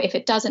so if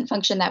it doesn't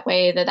function that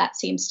way, that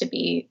seems to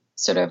be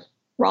sort of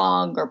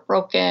wrong or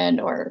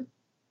broken or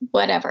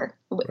whatever.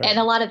 Right. And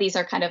a lot of these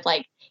are kind of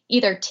like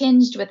either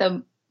tinged with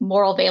a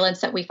moral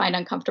valence that we find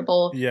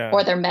uncomfortable,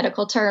 or their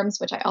medical terms,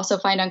 which I also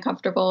find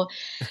uncomfortable.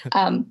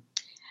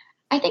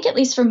 I think, at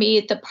least for me,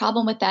 the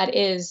problem with that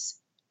is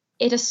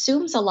it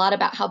assumes a lot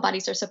about how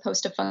bodies are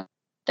supposed to function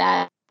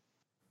that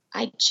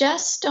I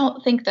just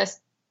don't think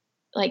this,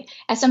 like,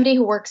 as somebody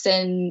who works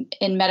in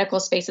medical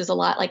spaces a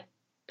lot, like,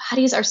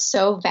 bodies are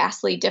so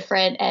vastly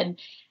different, and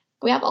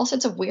we have all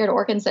sorts of weird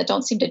organs that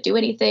don't seem to do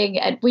anything.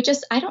 And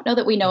I don't know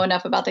that we know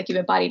enough about the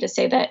human body to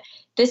say that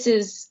this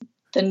is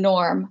the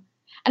norm.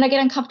 And I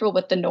get uncomfortable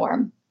with the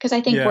norm because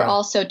I think we're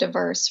all so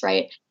diverse,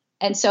 right?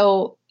 And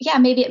so,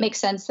 maybe it makes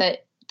sense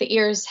that the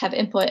ears have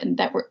input and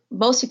that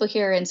most people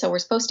hear, and so we're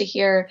supposed to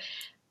hear.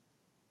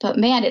 But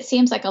man, it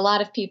seems like a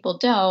lot of people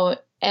don't,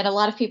 and a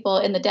lot of people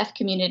in the deaf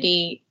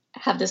community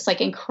have this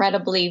like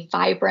incredibly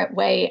vibrant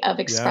way of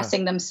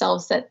expressing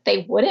themselves that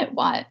they wouldn't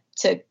want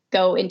to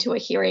go into a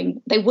hearing.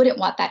 They wouldn't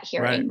want that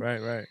hearing.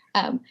 Right.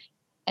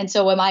 And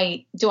so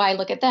do I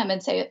look at them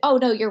and say, "Oh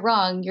no, you're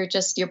wrong. Your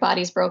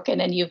body's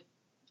broken and you've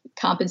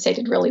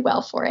compensated really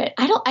well for it"?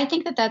 I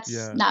think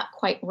that's not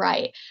quite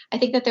right. I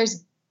think that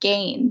there's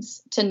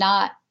gains to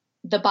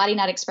the body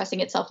not expressing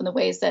itself in the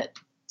ways that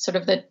sort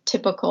of the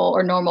typical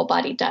or normal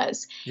body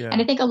does.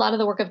 And I think a lot of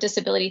the work of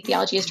disability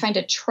theology is trying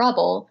to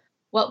trouble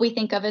what we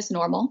think of as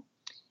normal.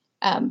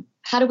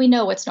 How do we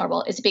know what's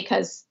normal? Is it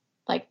because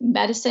like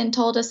medicine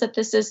told us that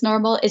this is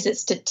normal? Is it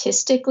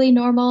statistically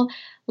normal?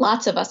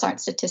 Lots of us aren't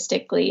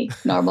statistically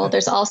normal.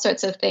 There's all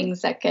sorts of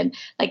things that can,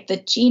 like the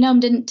genome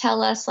didn't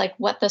tell us like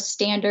what the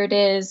standard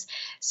is.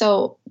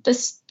 So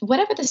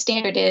whatever the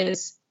standard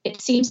is, it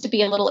seems to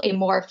be a little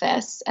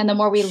amorphous. And the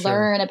more we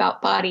learn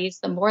about bodies,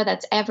 the more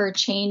that's ever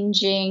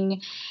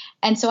changing.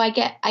 And so I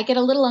get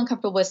a little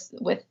uncomfortable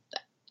with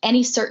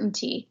any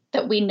certainty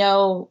that we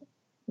know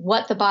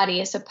what the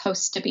body is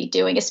supposed to be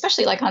doing,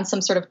 especially like on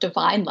some sort of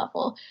divine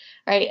level,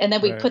 right? And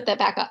then we put that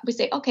back up. We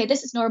say, okay,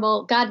 this is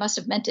normal. God must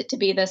have meant it to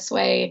be this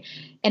way.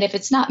 And if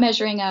it's not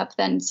measuring up,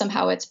 then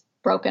somehow it's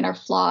broken or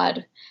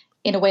flawed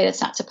in a way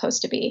that's not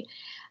supposed to be.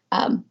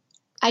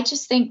 I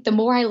just think the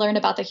more I learn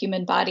about the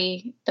human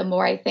body, the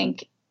more I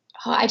think,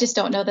 I just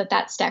don't know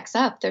that stacks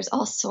up. There's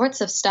all sorts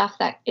of stuff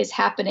that is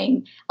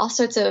happening, all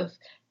sorts of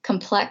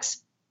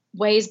complex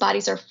ways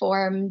bodies are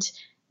formed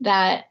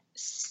that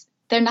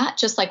they're not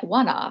just like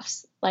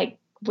one-offs. Like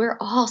we're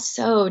all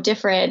so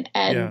different,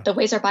 and the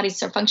ways our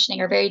bodies are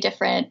functioning are very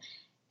different.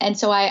 And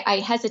so I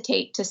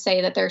hesitate to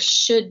say that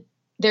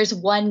there's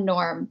one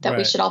norm that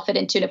we should all fit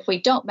into. And if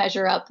we don't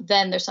measure up,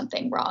 then there's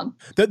something wrong.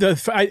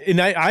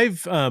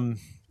 I've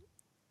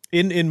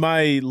in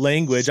my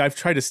language, I've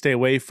tried to stay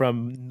away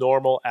from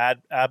normal,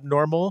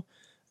 abnormal.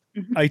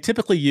 Mm-hmm. I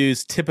typically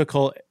use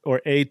typical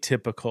or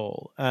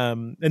atypical.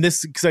 And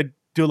this, because I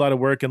do a lot of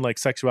work in like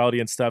sexuality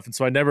and stuff. And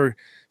so I never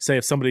say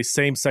if somebody's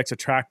same sex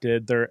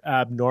attracted, they're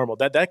abnormal.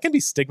 That can be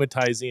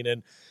stigmatizing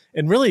and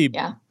really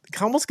can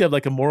almost give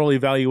like a moral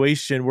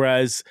evaluation.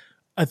 Whereas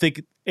I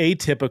think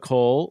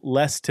atypical,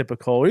 less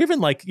typical, or even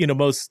like,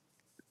 most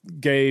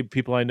gay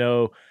people I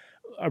know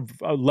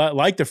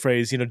like the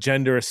phrase,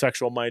 gender or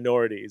sexual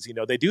minorities.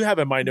 They do have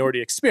a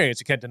minority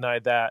experience. You can't deny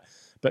that.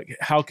 But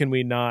how can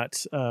we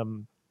not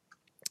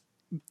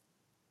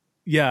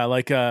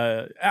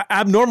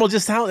abnormal,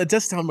 it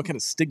does sound kind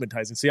of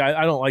stigmatizing. See,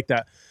 I don't like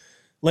that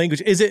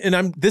language. Is it?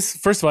 And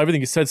first of all,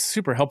 everything you said is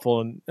super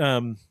helpful. And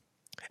I'm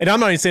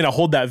not even saying I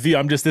hold that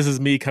view. This is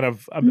me kind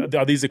of,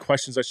 are these the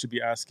questions I should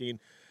be asking?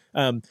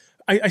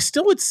 I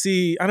still would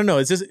see, I don't know,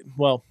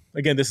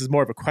 again, this is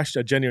more of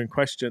a genuine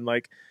question.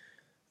 Like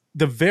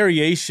the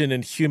variation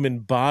in human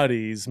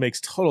bodies makes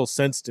total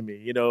sense to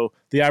me.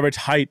 The average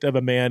height of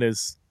a man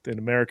is, in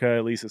America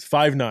at least, is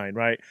 5'9",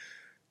 right?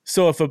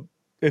 So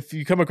if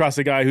you come across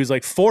a guy who's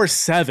like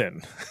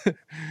 4'7",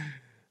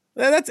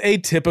 that's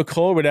atypical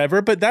or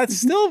whatever, but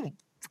that's still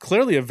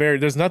clearly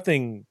there's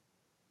nothing.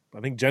 I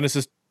think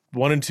Genesis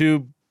 1 and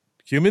 2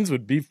 humans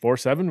would be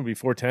 4'7", would be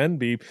 4'10",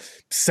 be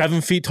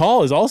 7 feet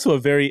tall is also a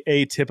very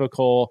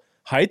atypical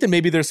height. And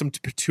maybe there's some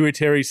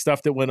pituitary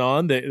stuff that went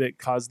on that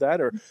caused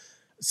that,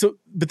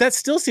 but that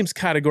still seems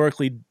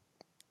categorically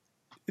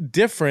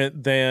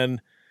different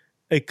than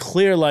a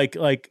clear, like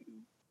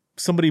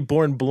somebody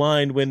born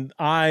blind, when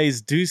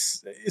eyes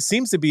it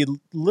seems to be a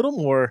little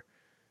more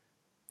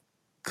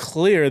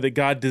clear that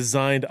God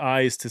designed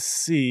eyes to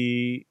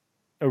see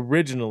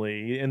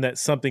originally, and that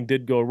something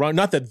did go wrong.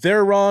 Not that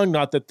they're wrong,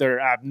 not that they're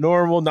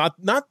abnormal, not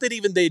that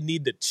even they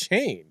need to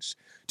change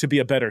to be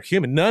a better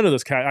human. None of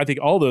those, I think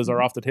all those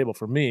are off the table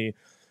for me.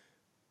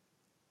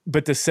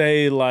 But to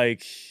say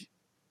like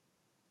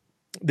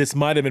this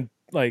might have been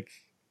like,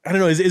 I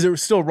don't know, is it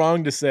still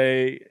wrong to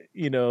say,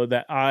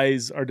 that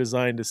eyes are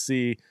designed to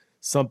see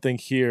something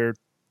here?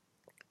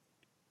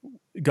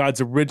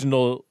 God's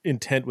original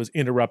intent was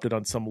interrupted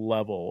on some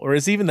level, or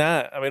is even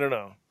that? I mean, I don't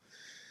know.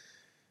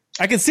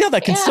 I can see how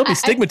that can still be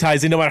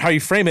stigmatizing, no matter how you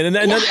frame it. And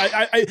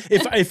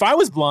if I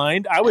was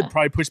blind, I would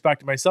probably push back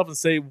to myself and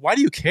say, "Why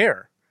do you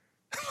care?"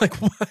 Like,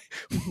 why?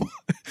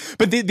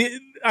 But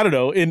I don't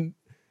know. In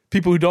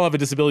people who don't have a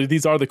disability,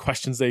 these are the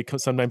questions they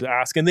sometimes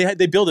ask, and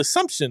they build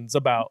assumptions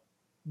about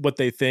what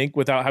they think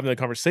without having the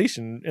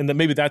conversation. And then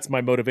maybe that's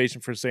my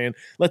motivation for saying,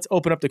 let's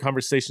open up the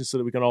conversation so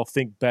that we can all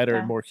think better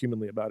and more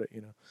humanly about it.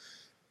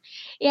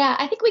 Yeah,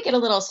 I think we get a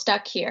little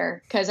stuck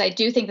here because I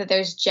do think that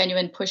there's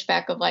genuine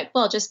pushback of like,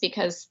 well, just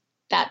because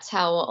that's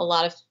how a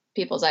lot of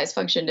people's eyes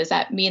function, does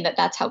that mean that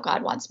that's how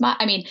God wants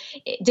I mean,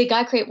 did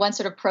God create one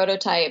sort of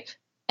prototype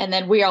and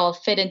then we all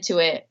fit into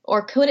it?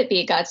 Or could it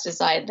be God's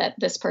design that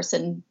this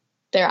person,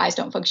 their eyes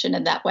don't function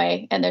in that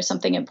way and there's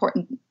something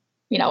important?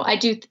 I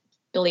do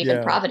believe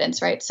in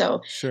providence, right?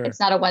 So It's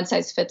not a one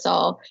size fits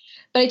all.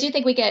 But I do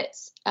think we get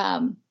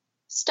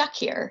stuck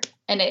here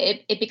and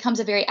it becomes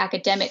a very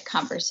academic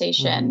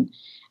conversation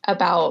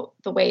about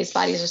the ways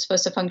bodies are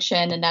supposed to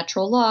function and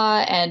natural law.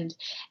 And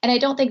I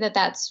don't think that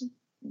that's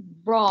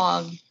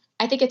wrong.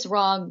 I think it's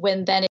wrong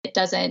when then it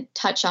doesn't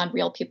touch on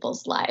real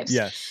people's lives.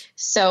 Yes.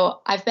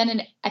 So I've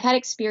had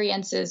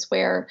experiences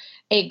where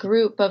a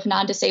group of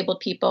non-disabled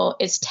people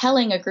is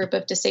telling a group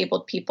of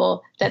disabled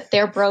people that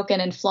they're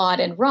broken and flawed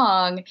and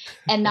wrong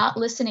and not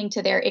listening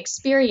to their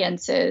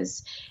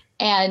experiences.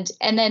 And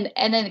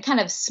then kind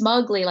of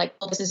smugly like,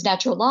 well, this is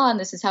natural law and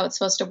this is how it's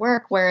supposed to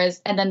work.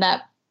 And then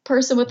that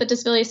person with the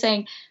disability is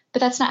saying, but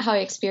that's not how I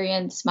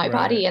experience my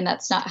body. And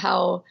that's not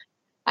how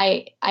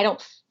I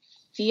don't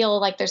feel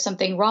like there's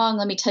something wrong.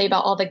 Let me tell you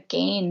about all the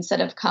gains that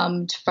have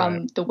come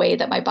from the way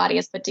that my body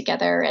is put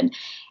together. And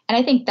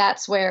I think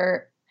that's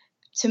where,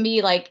 to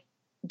me, like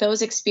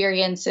those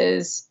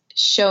experiences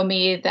show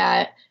me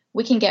that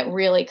we can get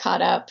really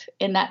caught up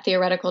in that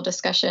theoretical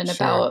discussion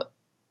about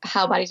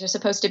how bodies are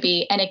supposed to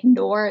be and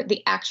ignore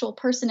the actual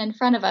person in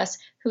front of us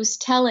who's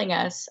telling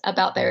us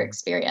about their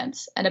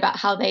experience and about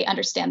how they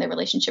understand their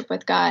relationship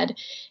with God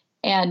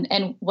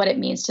and what it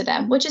means to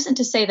them, which isn't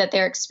to say that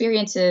their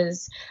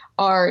experiences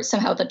are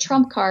somehow the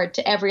trump card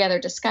to every other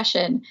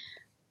discussion.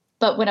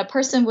 But when a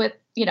person with,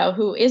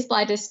 who is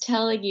blind is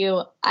telling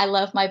you, I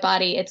love my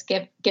body, it's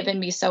given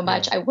me so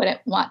much, I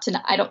wouldn't want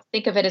to, I don't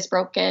think of it as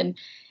broken.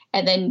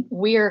 And then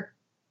we're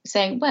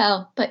saying,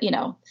 well, but,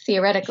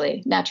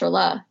 theoretically, natural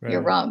law,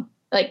 you're wrong.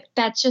 Like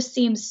that just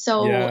seems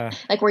so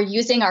like we're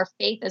using our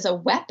faith as a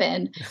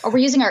weapon, or we're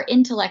using our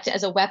intellect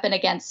as a weapon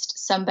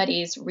against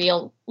somebody's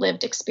real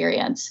lived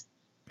experience.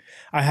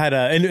 I had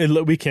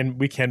and we can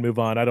move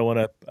on. I don't want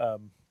to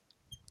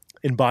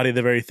embody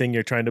the very thing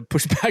you're trying to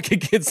push back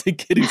against and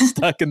getting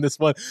stuck in this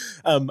one.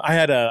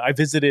 I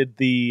visited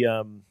the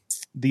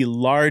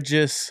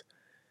largest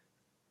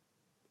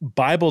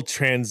Bible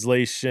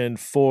translation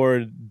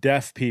for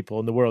deaf people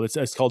in the world.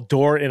 It's called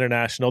Door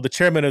International. The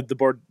chairman of the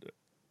board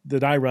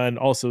that I run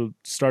also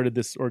started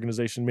this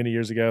organization many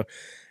years ago.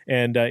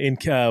 And in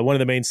one of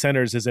the main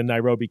centers is in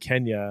Nairobi,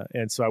 Kenya.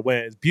 And so I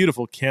went. It's a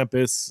beautiful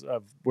campus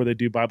where they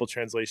do Bible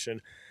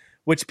translation,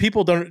 which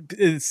people don't.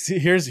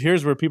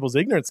 Here's where people's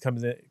ignorance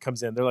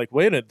comes in. They're like,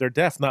 wait a minute, they're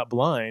deaf, not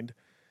blind.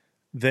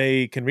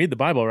 They can read the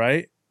Bible,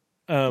 right?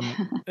 And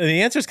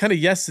the answer is kind of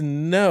yes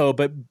and no.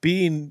 But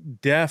being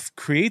deaf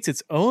creates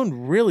its own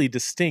really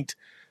distinct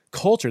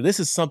culture. This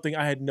is something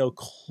I had no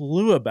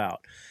clue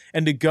about.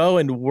 And to go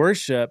and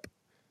worship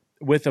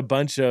with a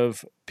bunch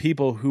of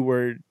people who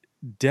were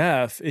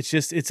deaf, it's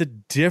a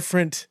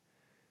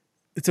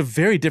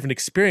very different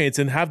experience,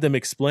 and have them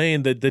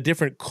explain the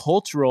different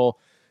cultural,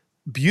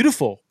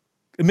 beautiful,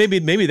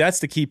 maybe that's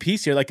the key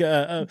piece here. Like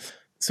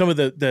some of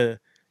the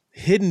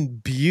hidden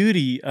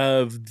beauty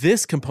of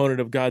this component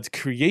of God's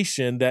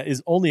creation that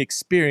is only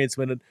experienced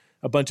when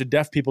a bunch of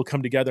deaf people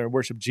come together and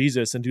worship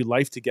Jesus and do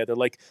life together.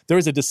 Like there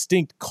is a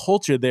distinct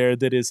culture there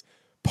that is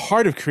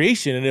part of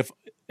creation.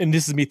 And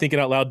this is me thinking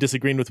out loud,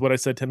 disagreeing with what I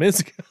said 10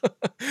 minutes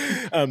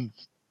ago.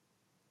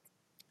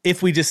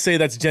 If we just say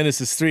that's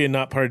Genesis 3 and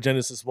not part of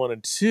Genesis 1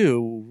 and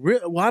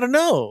 2, well, I don't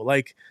know.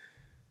 Like,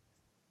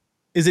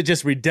 is it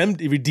just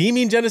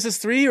redeeming Genesis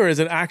 3, or is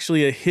it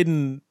actually a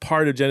hidden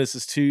part of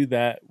Genesis 2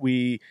 that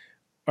we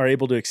are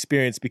able to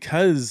experience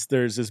because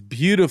there's this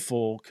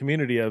beautiful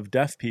community of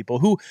deaf people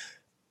who,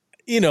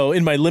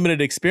 in my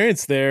limited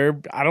experience there,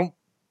 I don't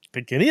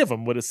think any of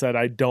them would have said,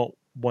 I don't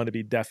want to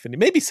be deaf. And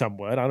maybe some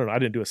would. I don't know. I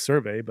didn't do a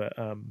survey, but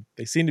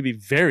they seem to be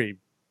very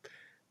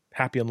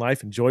happy in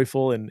life and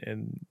joyful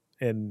and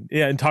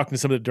talking to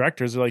some of the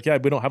directors, they're like,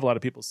 we don't have a lot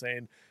of people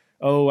saying,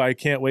 oh, I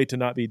can't wait to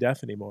not be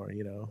deaf anymore,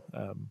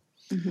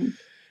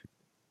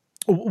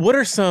 What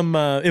are some,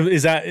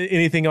 is that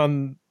anything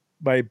on,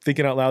 by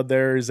thinking out loud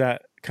there, is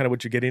that kind of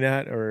what you're getting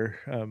at, or?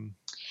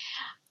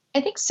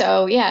 I think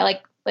so. Yeah.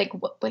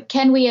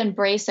 Can we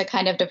embrace a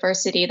kind of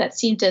diversity that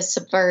seemed to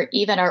subvert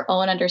even our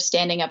own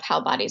understanding of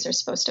how bodies are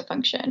supposed to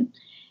function?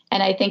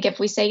 And I think if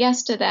we say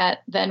yes to that,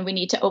 then we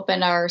need to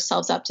open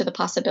ourselves up to the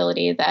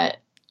possibility that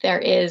there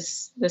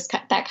is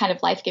that kind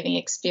of life-giving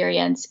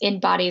experience in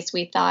bodies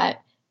we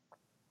thought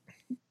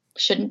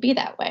shouldn't be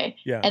that way.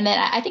 Yeah. And then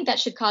I think that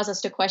should cause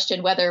us to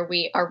question whether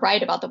we are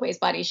right about the ways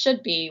bodies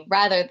should be,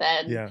 rather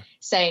than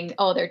saying,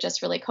 oh, they're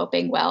just really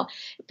coping well.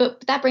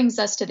 But that brings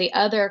us to the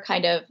other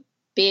kind of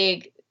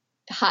big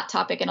hot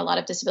topic in a lot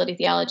of disability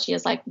theology,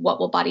 is like, what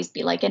will bodies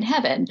be like in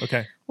heaven?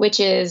 Okay. Which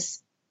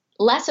is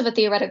less of a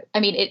theoretical, I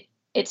mean, it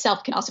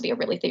itself can also be a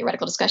really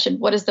theoretical discussion.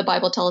 What does the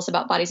Bible tell us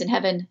about bodies in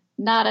heaven?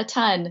 Not a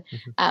ton.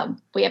 Mm-hmm.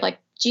 We have like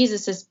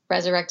Jesus's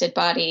resurrected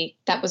body.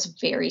 That was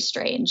very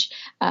strange.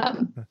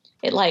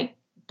 It like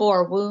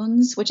bore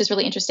wounds, which is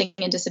really interesting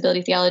in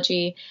disability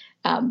theology.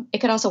 It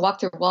could also walk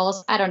through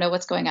walls. I don't know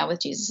what's going on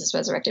with Jesus's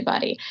resurrected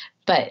body,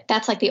 but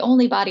that's like the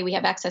only body we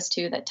have access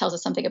to that tells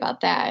us something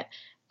about that.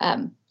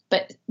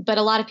 But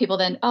a lot of people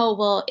then, oh,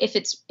 well,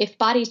 if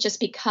bodies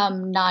just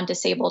become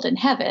non-disabled in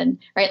heaven,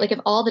 right? Like if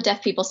all the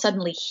deaf people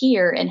suddenly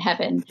hear in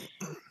heaven,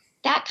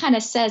 that kind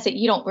of says that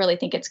you don't really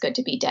think it's good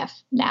to be deaf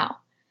now.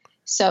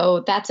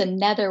 So that's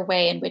another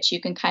way in which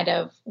you can kind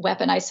of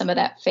weaponize some of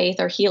that faith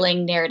or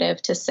healing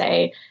narrative to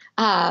say,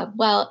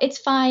 well, it's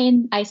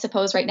fine. I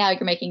suppose right now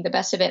you're making the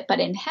best of it, but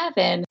in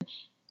heaven,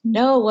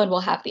 no one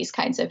will have these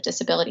kinds of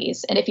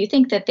disabilities. And if you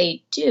think that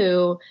they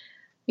do,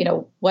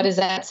 what does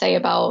that say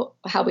about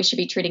how we should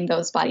be treating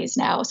those bodies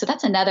now? So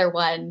that's another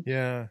one.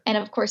 Yeah. And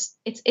of course,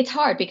 it's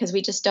hard because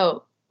we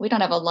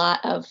don't have a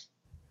lot of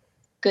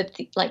good,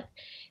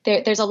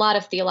 there's a lot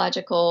of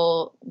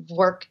theological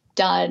work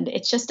done.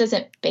 It just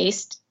isn't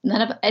based.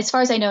 As far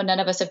as I know, none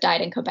of us have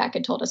died and come back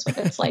and told us what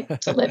it's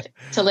like to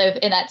live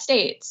in that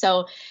state.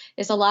 So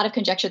there's a lot of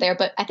conjecture there,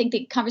 but I think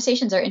the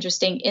conversations are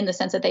interesting in the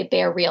sense that they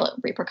bear real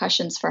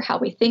repercussions for how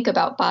we think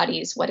about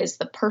bodies. What is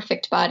the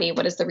perfect body?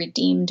 What is the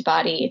redeemed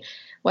body?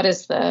 What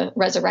is the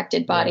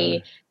resurrected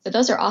body? Yeah. So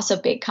those are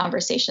also big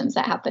conversations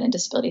that happen in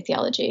disability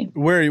theology.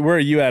 Where are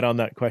you at on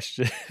that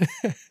question?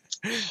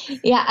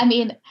 Yeah, I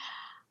mean,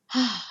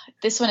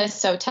 this one is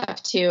so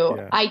tough too.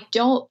 Yeah. I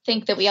don't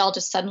think that we all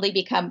just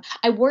suddenly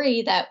I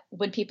worry that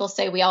when people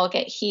say we all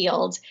get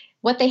healed,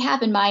 what they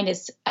have in mind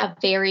is a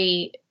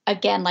very,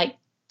 again, like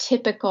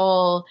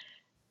typical,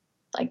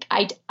 like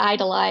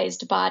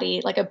idolized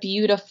body, like a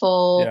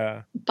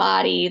beautiful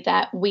body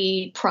that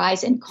we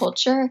prize in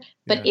culture,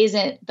 but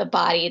isn't the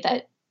body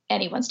that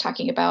anyone's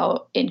talking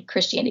about in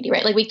Christianity,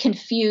 right? Like we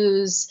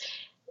confuse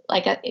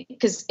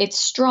because it's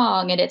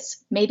strong and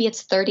maybe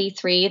it's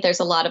 33.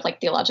 There's a lot of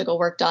like theological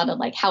work done on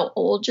like how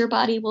old your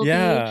body will be.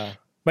 Yeah.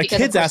 My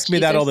kids ask me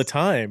that all the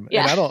time.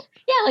 Yeah. And I don't.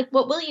 Yeah. Like,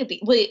 what will you be?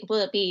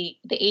 Will it be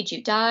the age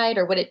you died,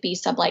 or would it be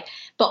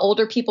but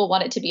older people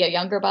want it to be a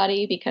younger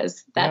body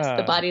because that's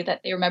the body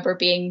that they remember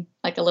being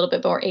like a little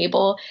bit more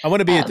able. I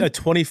want to be a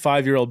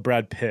 25-year-old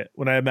Brad Pitt.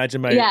 When I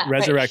imagine my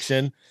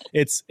resurrection,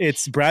 right.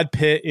 It's Brad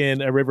Pitt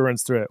in A River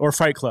Runs Through It, or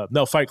Fight Club.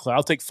 No, Fight Club.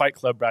 I'll take Fight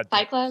Club, Brad Pitt.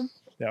 Fight Club?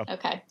 Yeah.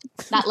 Okay.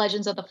 Not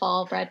Legends of the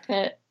Fall, Brad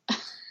Pitt.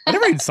 I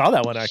never even saw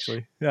that one,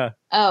 actually. Yeah.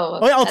 Oh.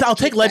 I'll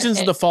take Legends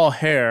of the Fall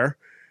hair,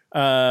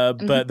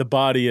 but the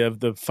body of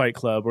the Fight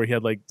Club where he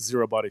had like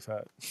zero body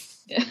fat.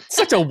 Yeah.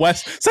 such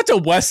a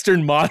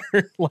Western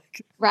modern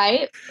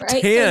right.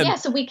 Tan.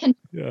 So we can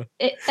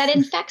that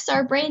infects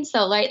our brains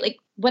though, right? Like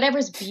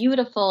whatever's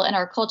beautiful in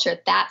our culture,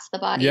 that's the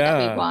body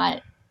that we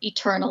want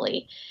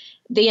eternally.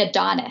 The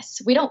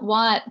Adonis. We don't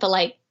want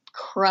the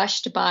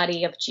crushed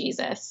body of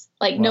Jesus.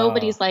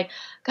 Nobody's like,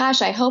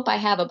 gosh, I hope I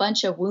have a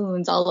bunch of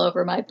wounds all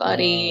over my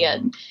body.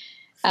 Wow.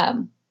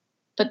 And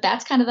but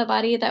that's kind of the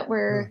body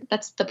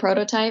that's the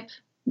prototype,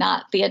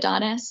 not the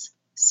Adonis.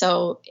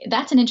 So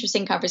that's an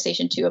interesting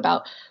conversation too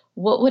about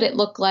what would it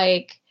look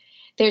like.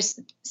 There's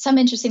some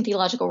interesting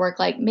theological work,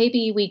 like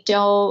maybe we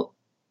don't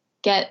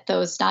get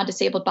those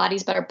non-disabled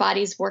bodies, but our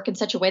bodies work in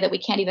such a way that we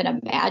can't even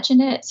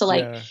imagine it. So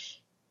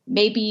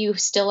maybe you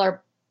still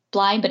are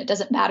blind, but it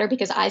doesn't matter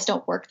because eyes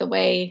don't work the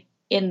way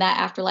in that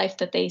afterlife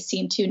that they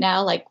seem to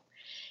now. Like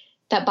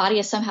that body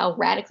is somehow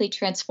radically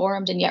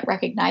transformed and yet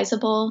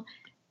recognizable.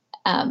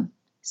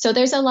 So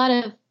there's a lot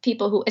of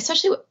people who,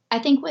 especially I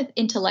think with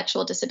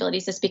intellectual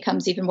disabilities, this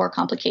becomes even more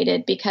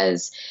complicated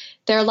because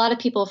there are a lot of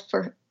people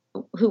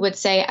who would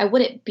say, I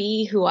wouldn't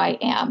be who I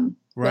am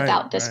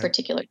without this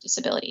particular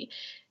disability.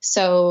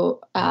 So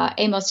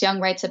Amos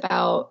Young writes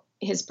about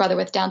his brother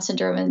with Down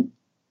syndrome and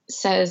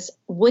says,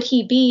 would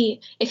he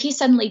be, if he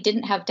suddenly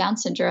didn't have Down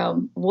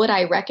syndrome, would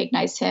I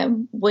recognize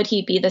him? Would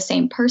he be the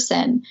same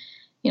person?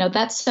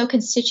 That's so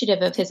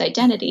constitutive of his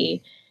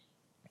identity.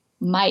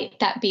 Might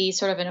that be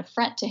sort of an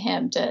affront to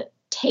him to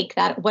take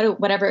that,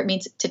 whatever it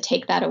means to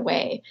take that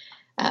away?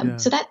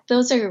 So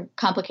those are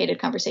complicated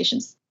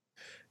conversations.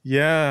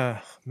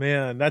 Yeah,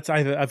 man,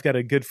 I've got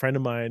a good friend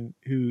of mine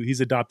he's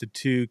adopted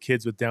 2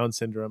 kids with Down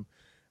syndrome.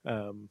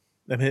 And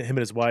him and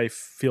his wife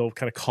feel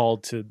kind of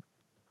called to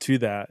to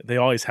that. They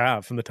always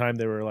have from the time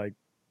they were like,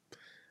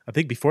 I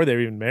think before they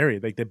were even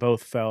married, like they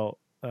both felt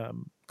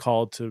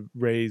called to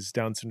raise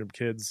Down syndrome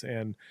kids.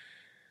 And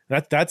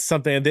that's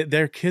something, and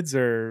their kids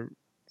are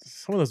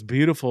some of those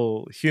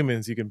beautiful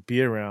humans you can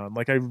be around.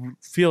 Like I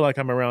feel like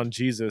I'm around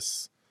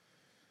Jesus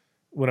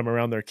when I'm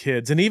around their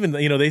kids. And even,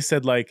 they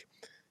said like,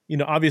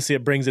 obviously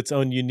it brings its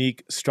own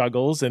unique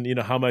struggles, and,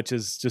 how much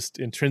is just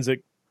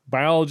intrinsic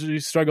biology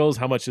struggles,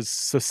 how much is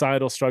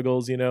societal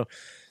struggles,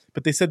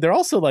 but they said there are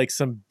also like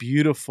some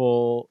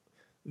beautiful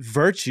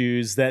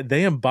virtues that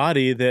they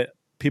embody that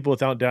people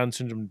without Down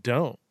syndrome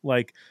don't.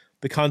 Like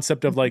the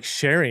concept of like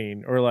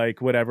sharing or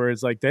like whatever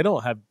is like, they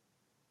don't have,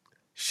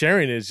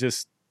 sharing is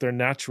just their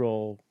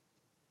natural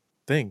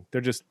thing.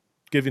 They're just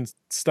giving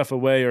stuff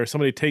away, or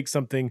somebody takes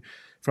something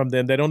from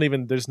them. They don't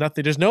even, there's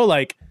no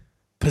like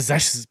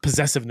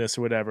possessiveness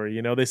or whatever,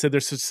 they said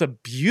there's just some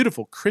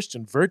beautiful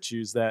Christian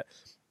virtues that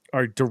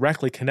are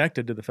directly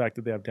connected to the fact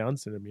that they have Down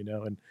syndrome,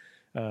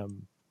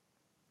 and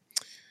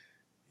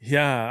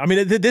yeah, I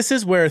mean, this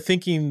is where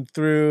thinking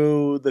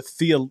through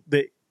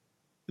the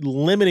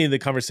limiting the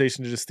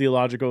conversation to just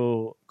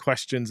theological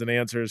questions and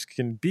answers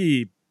can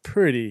be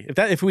pretty.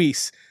 If we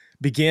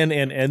begin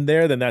and end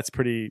there, then that's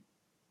pretty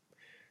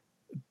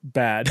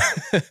bad.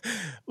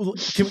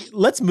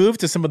 Let's move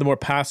to some of the more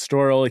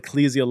pastoral,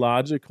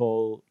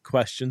 ecclesiological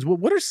questions.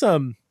 What are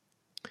some,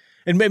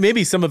 and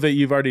maybe some of it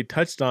you've already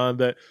touched on,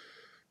 but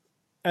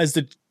as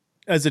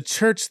the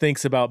church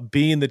thinks about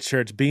being the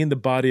church, being the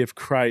body of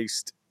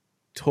Christ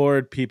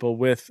toward people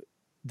with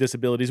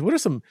disabilities, what are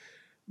some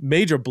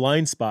major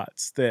blind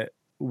spots that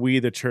we,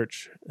 the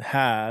church,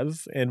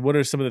 have? And what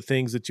are some of the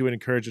things that you would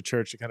encourage a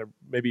church to kind of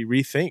maybe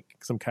rethink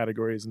some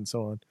categories and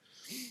so on?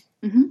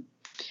 Mm-hmm.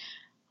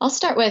 I'll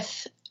start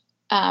with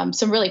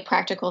some really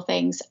practical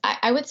things.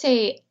 I would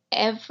say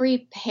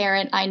every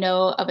parent I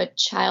know of a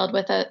child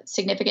with a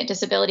significant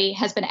disability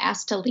has been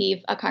asked to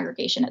leave a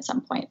congregation at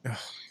some point. Oh,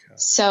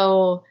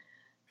 so,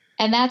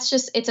 and that's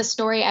just, it's a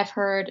story I've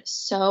heard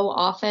so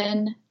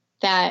often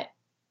that,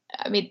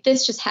 I mean,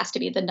 this just has to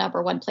be the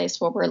number one place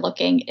where we're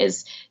looking,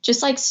 is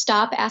just like,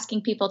 stop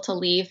asking people to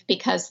leave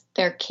because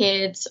their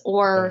kids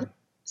or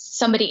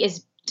somebody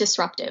is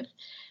disruptive,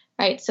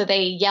 right? So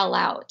they yell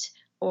out,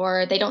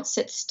 or they don't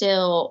sit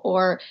still,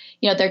 or,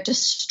 they're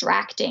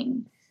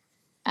distracting.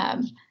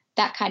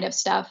 That kind of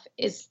stuff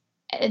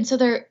and so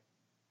they're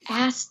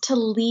asked to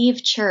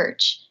leave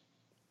church,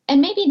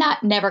 and maybe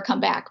not never come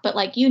back, but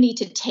like, you need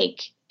to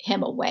take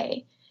him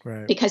away,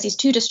 right, because he's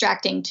too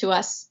distracting to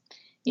us.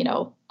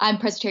 I'm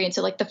Presbyterian,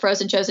 so like the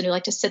frozen chosen who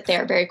like to sit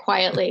there very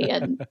quietly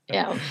and,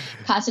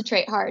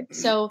 concentrate hard.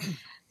 So,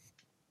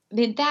 I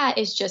mean, that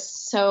is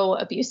just so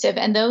abusive.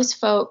 And those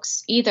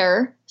folks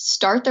either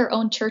start their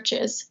own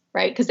churches,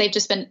 right? Because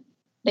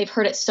they've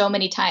heard it so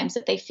many times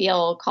that they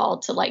feel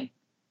called to like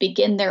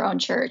begin their own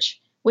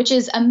church, which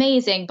is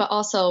amazing, but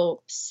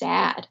also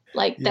sad,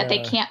 like that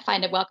they can't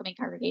find a welcoming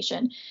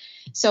congregation.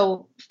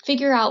 So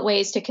figure out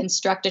ways to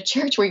construct a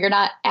church where you're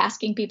not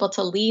asking people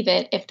to leave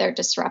it if they're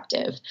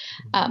disruptive.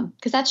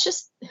 Because that's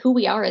just who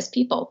we are as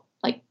people.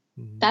 Like,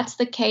 that's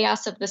the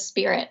chaos of the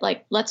spirit.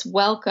 Like, let's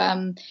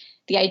welcome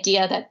the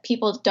idea that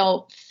people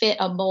don't fit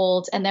a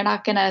mold, and they're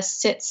not going to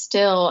sit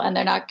still, and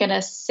they're not going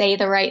to say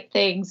the right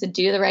things and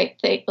do the right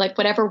thing. Like,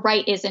 whatever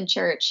right is in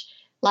church,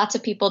 lots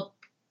of people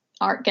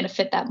aren't going to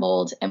fit that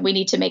mold, and we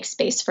need to make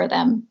space for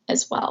them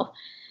as well.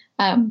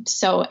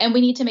 And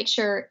we need to make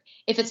sure,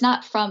 if it's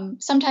not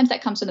sometimes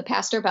that comes from the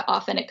pastor, but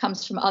often it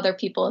comes from other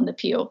people in the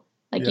pew.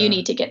 Like, you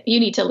need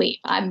to leave.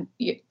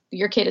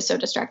 Your kid is so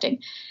distracting.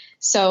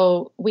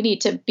 So we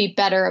need to be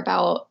better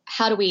about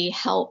how do we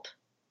help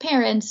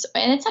parents,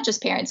 and it's not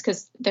just parents,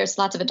 because there's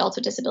lots of adults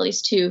with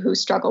disabilities too who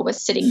struggle with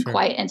sitting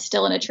quiet and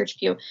still in a church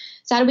pew.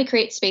 So how do we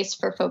create space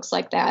for folks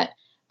like that,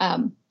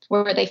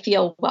 where they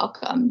feel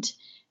welcomed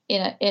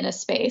in a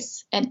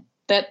space, and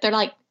that they're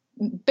like,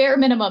 bare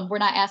minimum, we're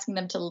not asking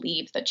them to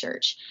leave the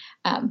church.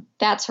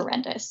 That's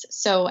horrendous.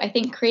 So I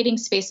think creating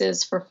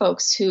spaces for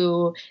folks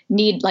who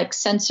need like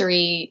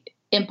sensory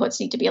inputs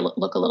need to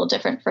look a little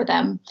different for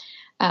them.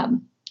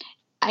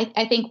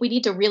 I think we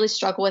need to really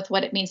struggle with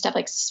what it means to have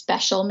like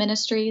special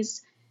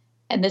ministries.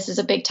 And this is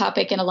a big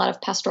topic in a lot of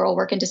pastoral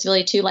work in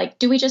disability too. Like,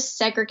 do we just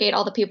segregate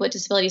all the people with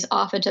disabilities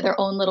off into their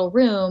own little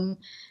room?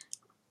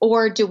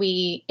 Or do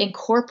we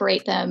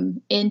incorporate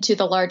them into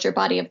the larger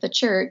body of the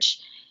church?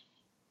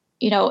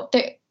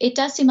 It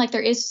does seem like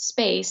there is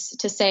space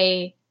to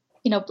say,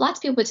 lots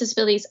of people with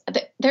disabilities,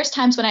 there's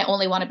times when I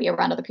only want to be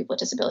around other people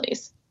with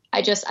disabilities.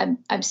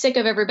 I'm sick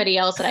of everybody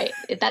else, and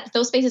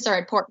those spaces are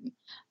important.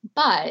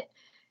 But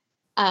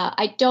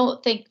I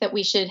don't think that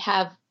we should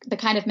have the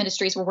kind of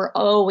ministries where we're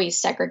always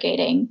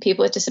segregating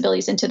people with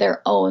disabilities into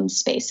their own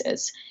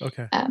spaces.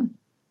 Okay.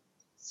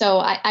 So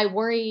I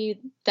worry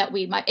that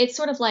we might, it's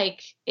sort of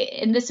like,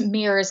 and this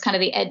mirrors kind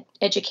of the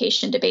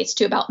education debates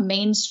too about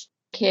mainstream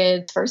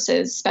kids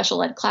versus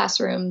special ed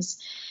classrooms.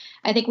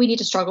 I think we need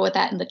to struggle with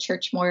that in the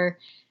church more.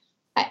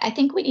 I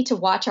think we need to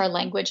watch our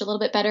language a little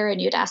bit better.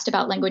 And you'd asked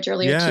about language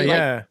earlier too.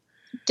 Yeah. Like,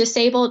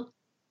 disabled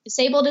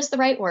is the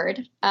right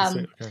word.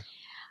 Okay.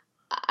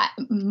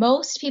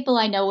 most people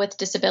I know with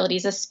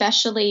disabilities,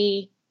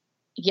 especially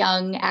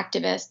young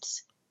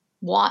activists,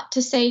 want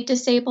to say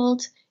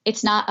disabled.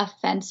 It's not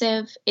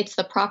offensive. It's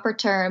the proper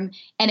term.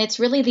 And it's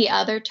really the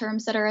other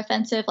terms that are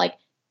offensive, like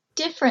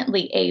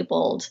differently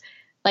abled,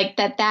 like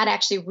that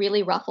actually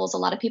really ruffles a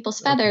lot of people's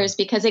feathers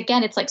because,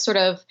 again, it's like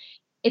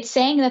it's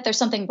saying that there's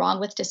something wrong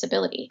with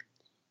disability.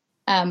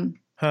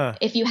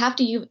 If you have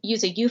to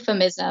use a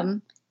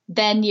euphemism,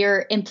 then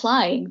you're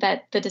implying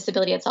that the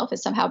disability itself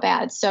is somehow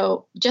bad.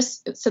 So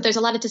there's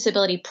a lot of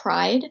disability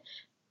pride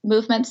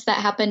movements that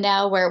happen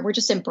now where we're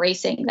just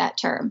embracing that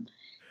term.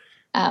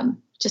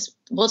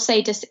 We'll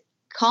say,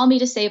 call me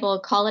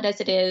disabled, call it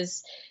as it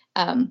is.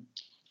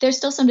 There's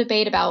still some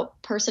debate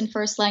about person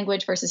first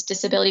language versus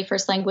disability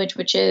first language,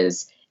 which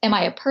is, am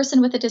I a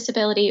person with a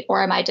disability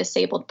or am I a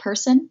disabled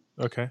person?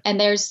 Okay. And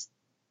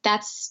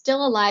that's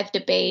still a live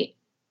debate.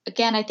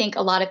 Again, I think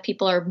a lot of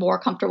people are more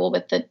comfortable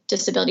with the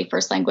disability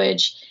first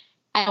language.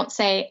 I don't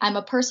say I'm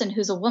a person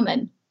who's a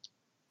woman.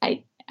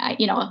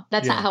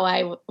 That's not how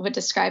I would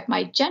describe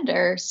my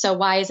gender. So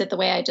why is it the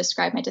way I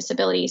describe my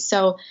disability?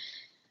 So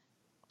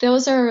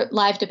those are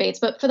live debates,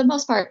 but for the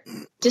most part,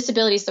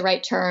 disability is the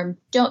right term.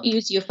 Don't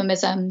use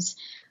euphemisms.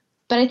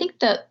 But I think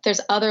that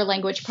there's other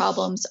language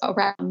problems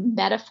around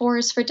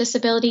metaphors for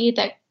disability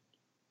that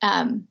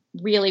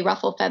really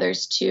ruffle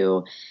feathers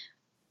too.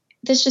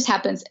 This just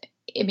happens.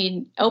 I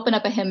mean, open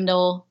up a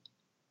hymnal.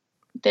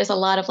 There's a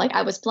lot of like,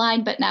 I was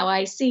blind, but now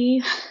I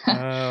see.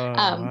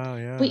 Wow,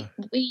 yeah.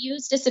 We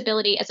use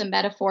disability as a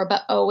metaphor,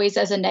 but always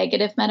as a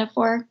negative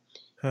metaphor.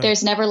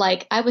 There's never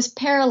like, I was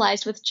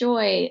paralyzed with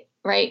joy,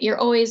 right? You're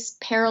always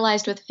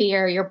paralyzed with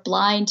fear. You're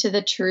blind to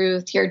the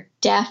truth. You're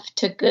deaf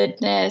to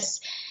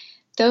goodness.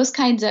 Those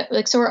kinds of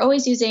so we're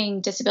always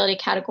using disability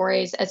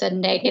categories as a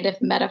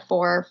negative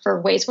metaphor for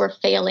ways we're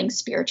failing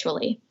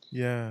spiritually.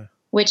 Yeah.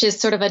 Which is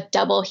sort of a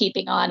double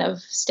heaping on of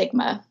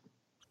stigma.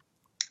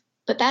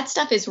 But that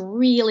stuff is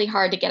really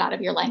hard to get out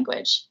of your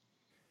language.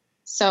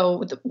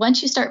 So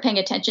once you start paying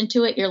attention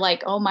to it, you're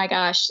like, oh my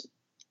gosh,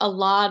 a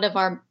lot of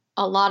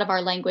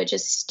our language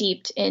is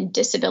steeped in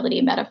disability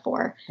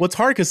metaphor. Well, it's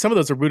hard because some of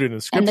those are rooted in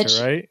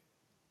scripture,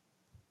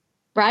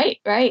 right?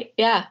 Right.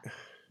 Yeah.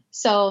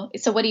 So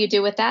what do you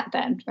do with that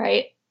then,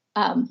 right?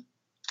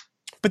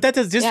 But that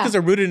does because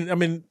they're rooted in, I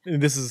mean,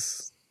 this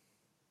is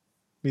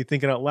me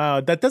thinking out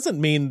loud. That doesn't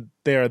mean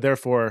they are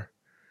therefore.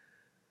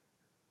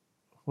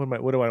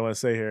 What do I want to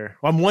say here?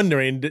 Well, I'm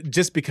wondering,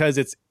 just because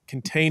it's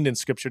contained in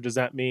scripture, does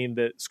that mean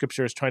that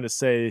scripture is trying to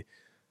say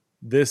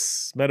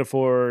this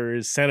metaphor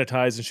is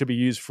sanitized and should be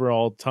used for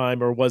all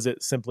time, or was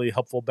it simply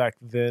helpful back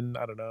then?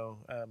 I don't know.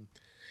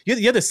 You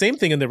had the same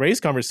thing in the race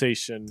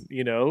conversation,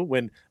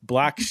 when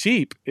black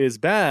sheep is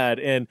bad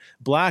and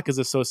black is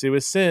associated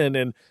with sin.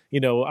 And,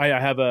 I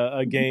have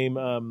a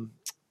game.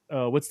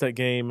 What's that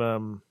game?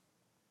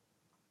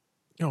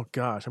 Oh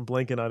gosh, I'm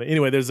blanking on it.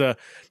 Anyway, there's a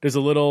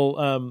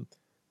little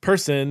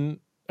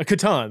person, a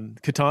Catan.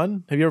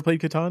 Catan? Have you ever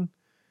played Catan?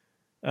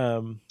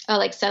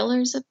 Like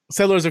Settlers of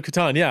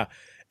Catan, yeah.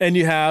 And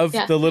you have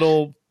the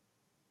little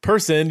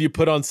person you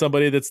put on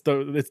somebody it's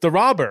the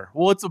robber.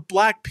 Well, it's a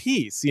black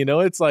piece,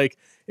 It's like,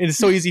 and it's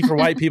so easy for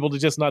white people to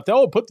just not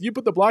put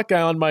the black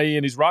guy on my,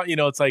 and he's rob.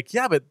 It's like,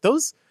 yeah, but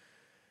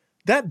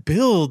that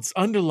builds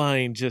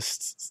underlying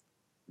just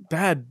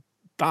bad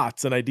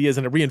thoughts and ideas,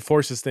 and it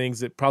reinforces things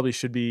that probably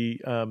should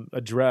be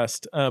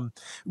addressed.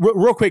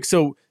 Real quick,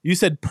 so you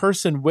said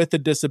person with a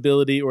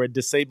disability or a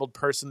disabled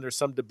person. There's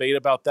some debate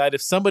about that.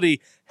 If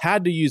somebody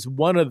had to use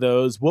one of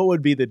those, what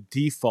would be the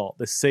default,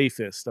 the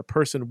safest? A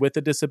person with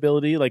a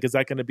disability? Like, is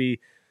that going to be,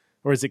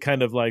 or is it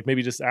kind of like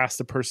maybe just ask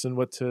the person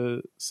what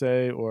to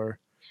say, or?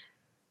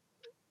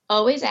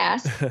 Always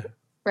ask,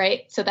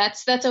 right? So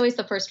that's always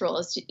the first rule,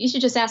 is you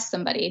should just ask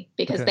somebody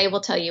because they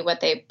will tell you what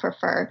they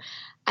prefer.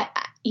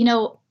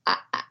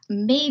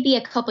 Maybe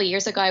a couple of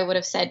years ago, I would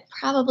have said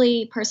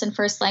probably person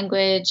first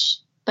language.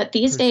 But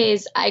these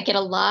days, I get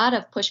a lot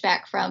of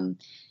pushback from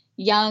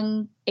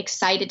young,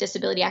 excited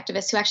disability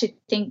activists who actually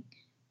think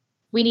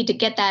we need to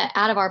get that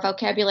out of our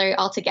vocabulary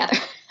altogether.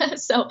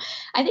 So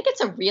I think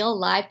it's a real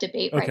live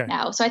debate right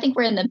now. So I think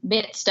we're in the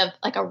midst of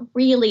like a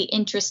really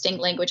interesting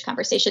language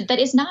conversation that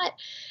is not,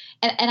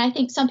 and I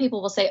think some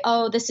people will say,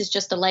 oh, this is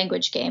just a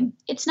language game.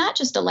 It's not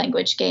just a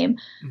language game.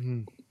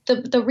 Mm-hmm.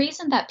 The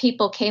reason that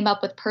people came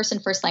up with person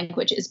first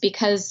language is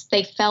because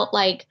they felt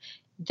like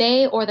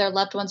they or their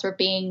loved ones were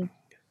being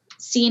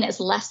seen as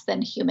less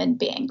than human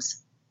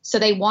beings. So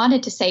they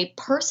wanted to say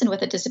person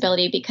with a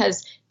disability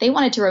because they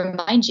wanted to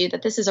remind you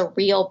that this is a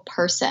real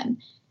person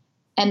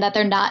and that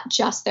they're not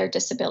just their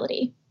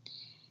disability.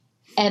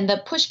 And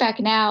the pushback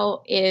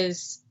now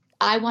is,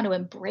 I want to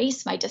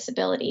embrace my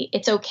disability.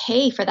 It's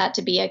okay for that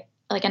to be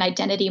like an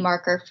identity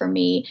marker for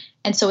me.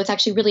 And so it's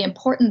actually really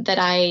important that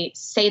I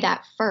say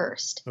that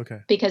first,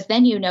 because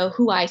then you know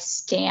who I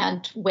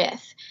stand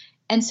with.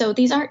 And so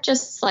these aren't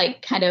just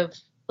like kind of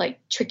like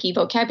tricky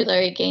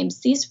vocabulary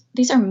games.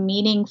 These are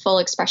meaningful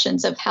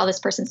expressions of how this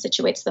person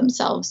situates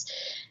themselves.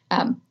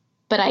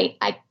 But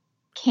I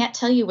can't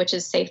tell you which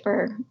is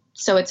safer.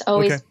 So it's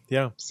always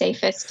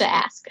safest to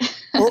ask.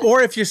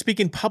 or if you're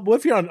speaking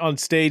if you're on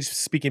stage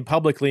speaking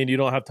publicly and you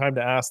don't have time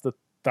to ask the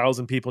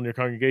 1,000 people in your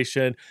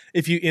congregation,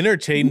 if you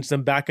interchange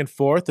them back and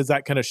forth, does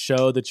that kind of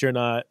show that you're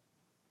not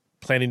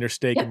planting your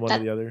stake in one or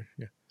the other?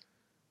 Yeah.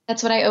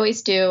 That's what I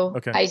always do.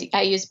 Okay.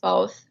 I use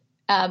both.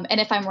 And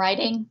if I'm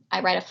writing,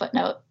 I write a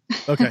footnote.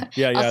 Okay.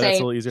 Yeah. I'll that's a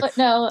little easier.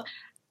 Footnote,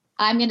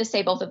 I'm going to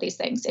say both of these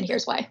things, and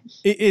here's why.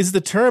 Is the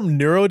term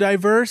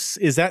neurodiverse,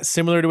 is that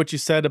similar to what you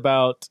said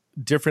about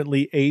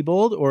differently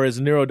abled, or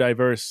is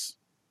neurodiverse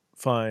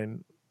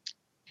fine?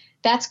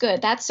 That's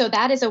good.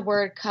 That is a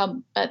word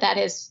that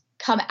has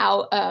come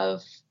out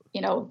of,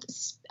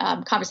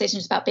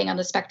 conversations about being on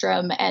the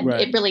spectrum. And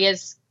it really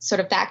is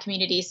sort of that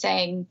community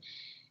saying,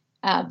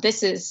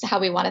 this is how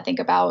we want to think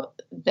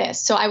about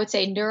this. So I would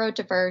say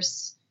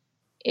neurodiverse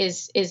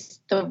is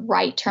the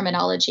right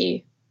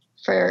terminology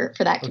for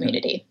that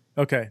community.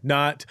 Okay.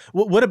 Not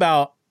what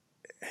about,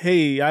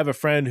 hey, I have a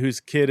friend whose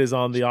kid is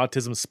on the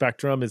autism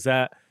spectrum. Is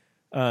that,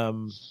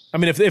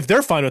 if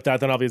they're fine with that,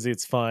 then obviously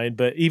it's fine.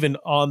 But even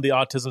on the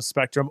autism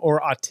spectrum,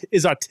 or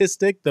is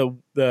autistic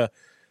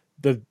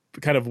the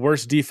kind of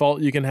worst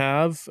default you can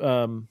have,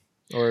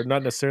 or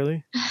not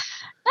necessarily?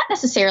 Not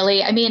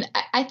necessarily. I mean,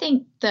 I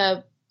think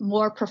the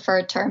more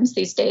preferred terms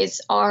these days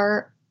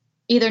are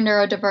either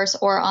neurodiverse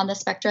or on the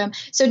spectrum.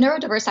 So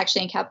neurodiverse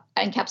actually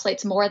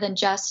encapsulates more than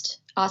just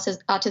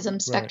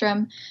autism spectrum.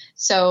 Right.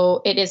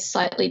 So it is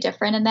slightly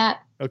different in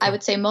that. Okay. I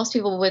would say most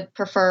people would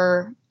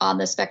prefer on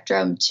the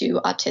spectrum to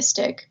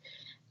autistic.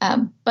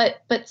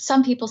 But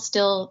some people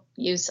still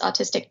use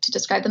autistic to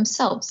describe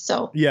themselves.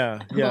 So who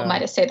am I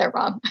to say they're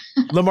wrong?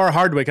 Lamar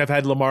Hardwick, I've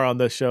had Lamar on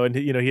the show, and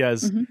he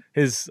has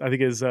his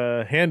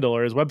handle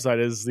or his website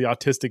is the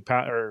autistic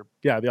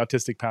the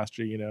autistic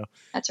pastor.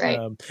 That's right.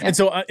 And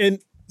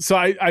so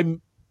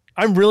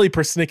I'm really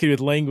persnickety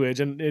with language,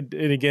 and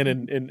again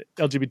in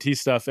LGBT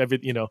stuff,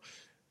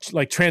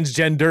 like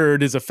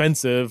transgendered is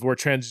offensive, where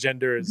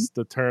transgender is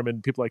the term,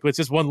 and people are like, well, it's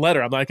just one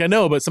letter. I'm like, I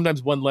know, but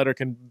sometimes one letter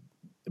can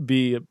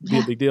be a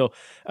big deal.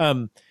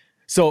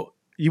 So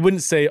you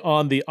wouldn't say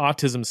on the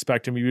autism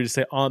spectrum, you would just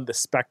say on the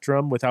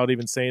spectrum without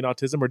even saying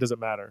autism, or does it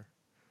matter?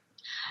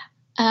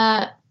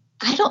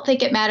 I don't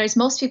think it matters.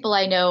 Most people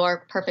I know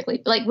are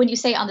perfectly, like when you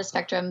say on the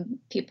spectrum,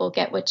 people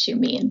get what you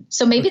mean.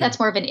 So maybe that's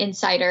more of an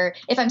insider.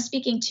 If I'm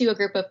speaking to a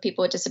group of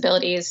people with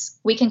disabilities,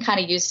 we can kind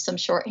of use some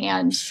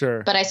shorthand.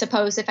 Sure. But I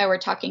suppose if I were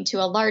talking to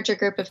a larger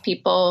group of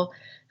people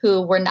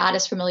who were not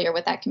as familiar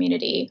with that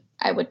community,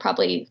 I would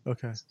probably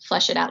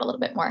flesh it out a little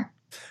bit more.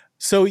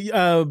 So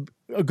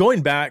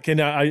going back,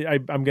 and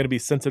I'm going to be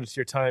sensitive to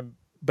your time,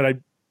 but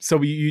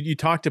you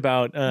talked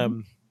about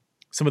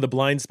some of the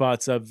blind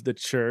spots of the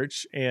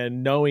church,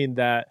 and knowing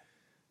that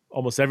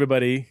almost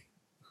everybody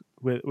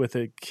with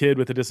a kid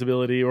with a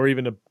disability, or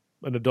even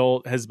an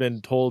adult, has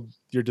been told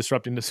you're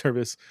disrupting the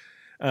service.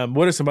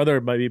 What are some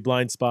other maybe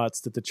blind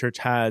spots that the church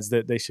has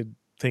that they should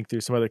think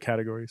through, some other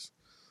categories?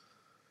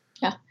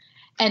 Yeah.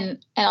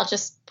 And I'll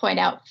just point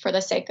out, for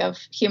the sake of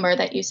humor,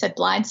 that you said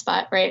blind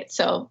spot, right?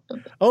 So,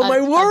 my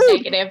word!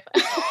 Negative.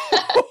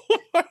 Oh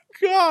my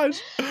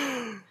gosh!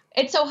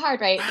 It's so hard,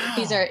 right?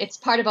 It's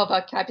part of our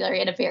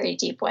vocabulary in a very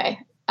deep way.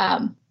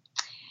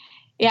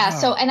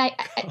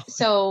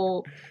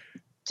 So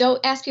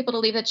don't ask people to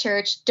leave the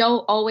church.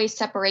 Don't always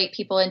separate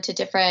people into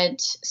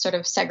different sort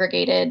of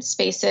segregated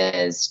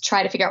spaces.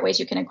 Try to figure out ways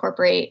you can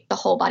incorporate the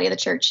whole body of the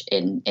church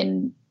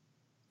in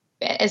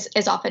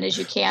as often as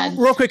you can.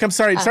 Real quick, I'm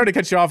sorry to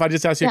cut you off. I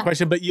just asked you a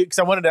question, but because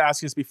I wanted to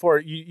ask you this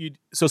before.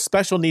 So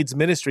special needs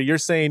ministry, you're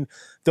saying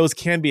those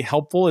can be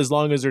helpful as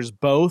long as there's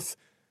both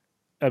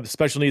a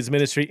special needs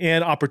ministry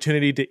and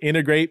opportunity to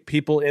integrate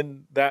people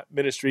in that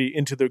ministry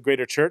into the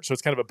greater church. So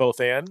it's kind of a both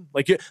and.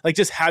 Like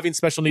just having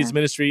special needs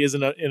ministry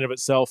isn't in and of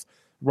itself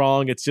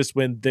wrong. It's just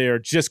when they're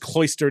just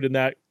cloistered in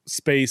that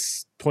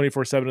space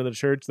 24/7 in the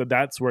church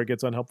that's where it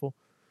gets unhelpful.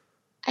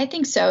 I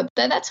think so.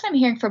 That's what I'm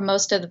hearing from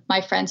most of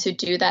my friends who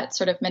do that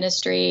sort of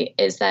ministry,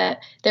 is that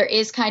there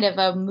is kind of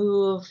a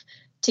move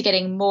to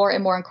getting more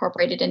and more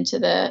incorporated into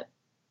the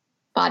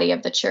body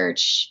of the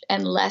church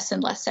and less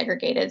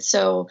segregated.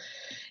 So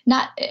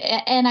I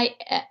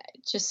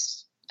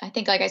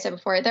think, like I said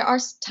before, there are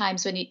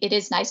times when it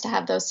is nice to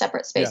have those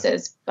separate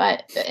spaces,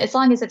 but as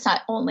long as it's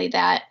not only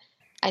that,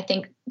 I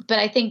think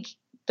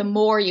the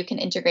more you can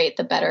integrate,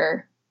 the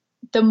better.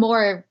 The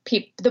more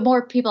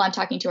people I'm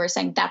talking to are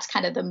saying that's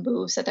kind of the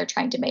moves that they're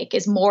trying to make,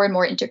 is more and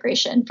more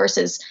integration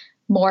versus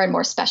more and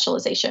more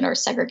specialization or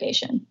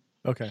segregation.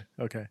 Okay,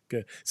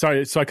 good.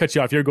 Sorry, so I cut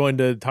you off. You're going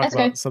to talk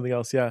about something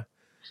else, yeah.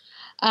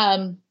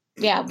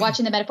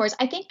 Watching the metaphors.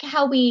 I think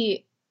how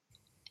we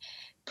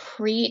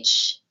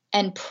preach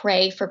and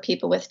pray for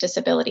people with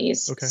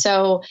disabilities. Okay.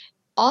 So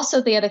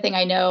also the other thing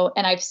I know,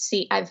 and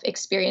I've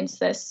experienced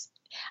this,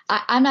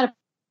 I'm not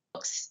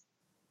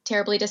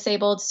terribly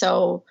disabled,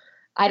 so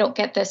I don't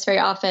get this very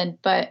often,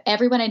 but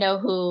everyone I know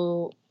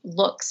who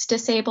looks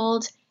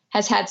disabled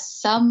has had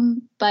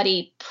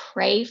somebody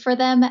pray for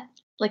them,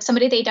 like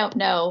somebody they don't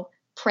know,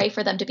 pray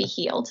for them to be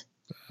healed,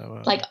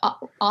 like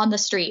on the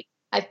street.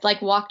 I've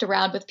like walked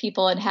around with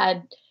people and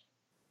had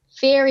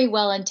very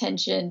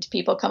well-intentioned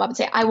people come up and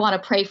say, I want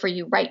to pray for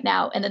you right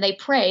now. And then they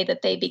pray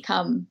that they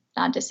become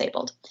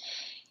non-disabled.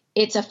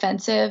 It's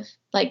offensive.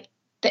 Like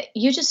that,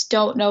 you just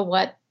don't know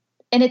what,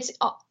 and it's,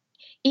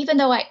 even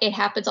though it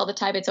happens all the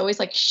time, it's always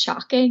like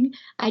shocking.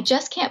 I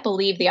just can't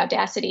believe the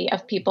audacity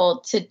of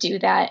people to do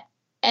that.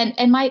 And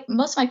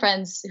most of my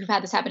friends who've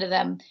had this happen to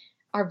them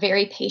are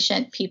very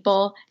patient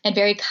people and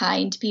very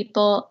kind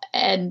people.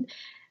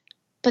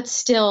 But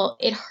still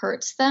it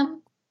hurts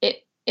them.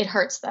 It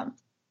hurts them.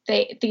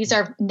 These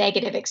are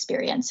negative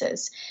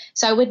experiences.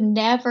 So I would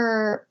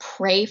never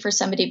pray for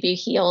somebody to be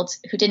healed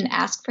who didn't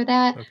ask for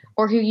that,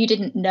 or who you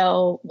didn't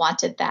know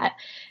wanted that.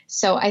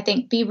 So I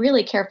think be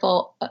really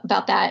careful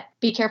about that.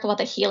 Be careful about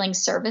the healing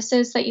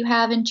services that you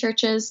have in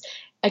churches.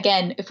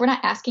 Again, if we're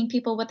not asking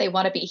people what they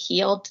want to be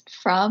healed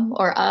from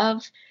or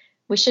of,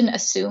 we shouldn't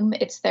assume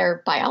it's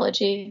their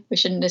biology. We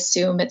shouldn't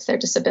assume it's their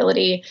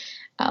disability.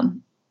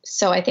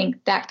 So I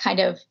think that kind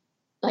of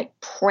like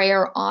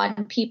prayer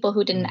on people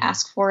who didn't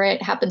ask for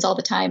it happens all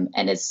the time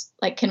and is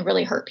like, can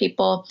really hurt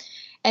people.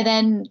 And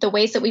then the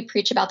ways that we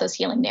preach about those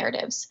healing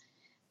narratives.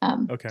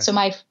 So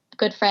my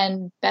good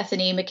friend,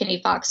 Bethany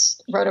McKinney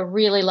Fox, wrote a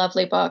really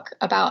lovely book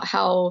about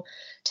how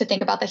to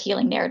think about the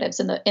healing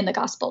narratives in the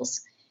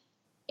Gospels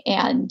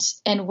and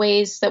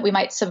ways that we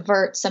might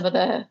subvert some of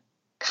the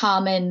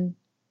common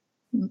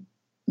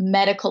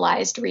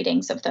medicalized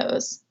readings of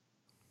those.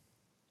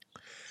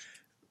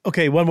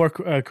 Okay, one more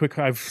quick.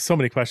 I have so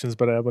many questions,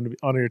 but I want to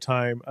honor your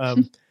time.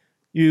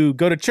 You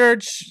go to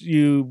church,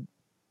 you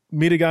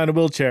meet a guy in a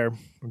wheelchair,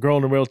 a girl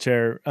in a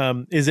wheelchair.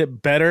 Is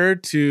it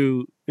good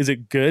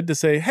to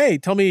say, hey,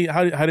 tell me,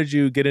 how did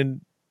you get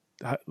in?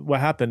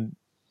 What happened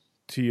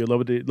to you?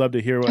 Love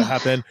to hear what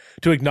happened.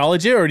 To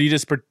acknowledge it, or do you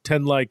just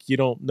pretend like you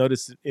don't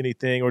notice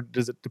anything, or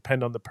does it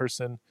depend on the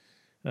person?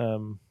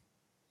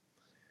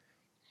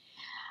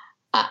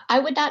 I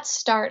would not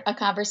start a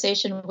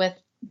conversation with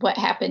what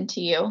happened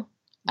to you.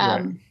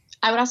 Right.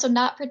 I would also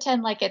not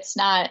pretend like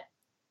that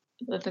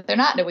they're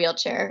not in a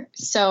wheelchair.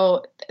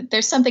 So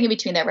there's something in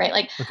between there, right?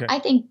 Like, I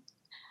think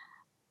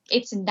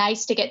it's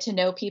nice to get to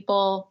know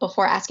people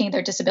before asking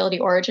their disability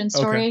origin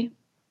story,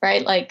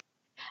 right? Like,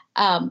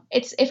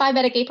 it's, if I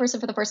met a gay person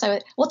for the first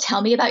time, well,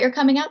 tell me about your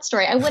coming out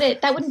story.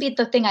 That wouldn't be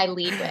the thing I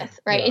lead with,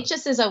 right? Yeah. It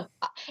just is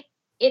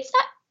it's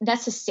not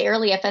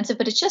necessarily offensive,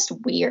 but it's just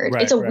weird.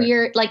 Right, it's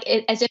weird, like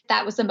as if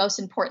that was the most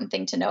important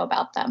thing to know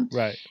about them.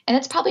 Right. And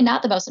it's probably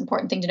not the most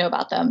important thing to know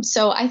about them.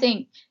 So I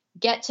think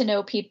get to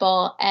know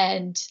people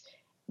and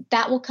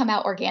that will come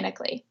out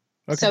organically.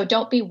 So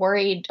don't be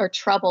worried or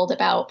troubled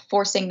about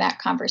forcing that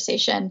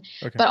conversation,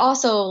 but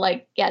also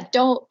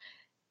don't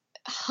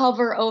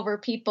hover over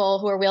people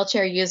who are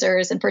wheelchair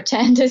users and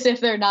pretend as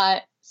if they're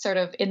not sort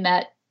of in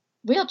that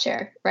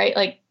wheelchair, right?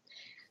 Like,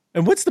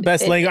 and what's the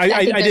best language?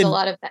 I think there's a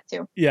lot of that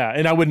too. Yeah,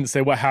 and I wouldn't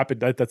say what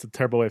happened. That's a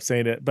terrible way of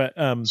saying it, but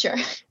sure.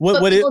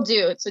 What people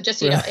do. So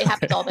just it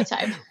happens all the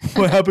time.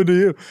 What happened to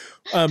you?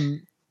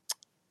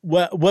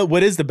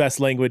 What is the best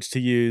language to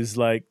use?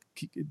 Like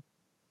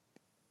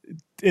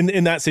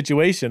in that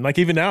situation? Like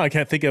even now, I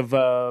can't think of.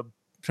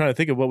 Trying to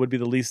think of what would be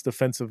the least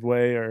offensive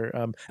way,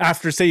 or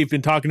after say you've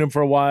been talking to him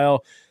for a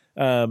while.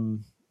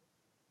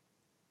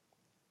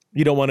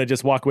 You don't want to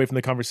just walk away from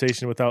the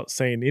conversation without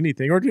saying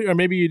anything, or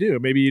maybe you do.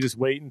 Maybe you just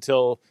wait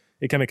until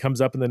it kind of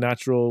comes up in the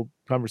natural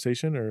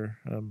conversation, or.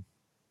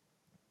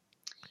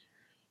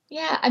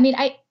 Yeah, I mean,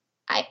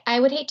 I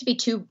would hate to be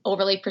too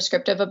overly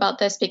prescriptive about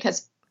this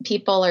because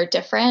people are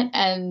different,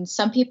 and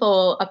some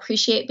people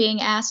appreciate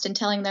being asked and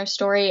telling their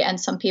story, and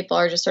some people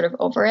are just sort of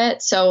over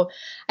it. So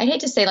I'd hate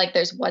to say like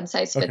there's one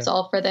size fits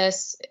all for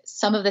this.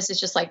 Some of this is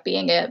just like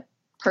being a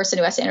person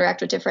who has to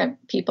interact with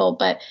different people,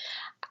 but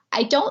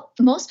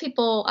most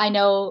people I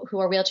know who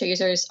are wheelchair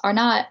users are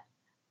not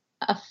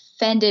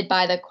offended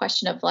by the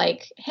question of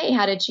like, hey,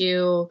 how did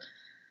you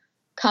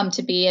come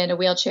to be in a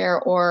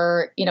wheelchair?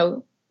 Or,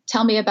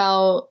 tell me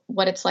about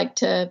what it's like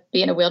to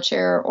be in a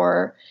wheelchair,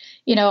 or,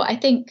 I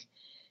think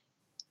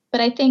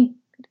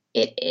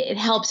it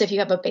helps if you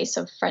have a base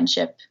of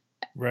friendship.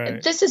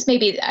 Right. This is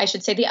maybe, I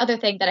should say, the other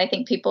thing that I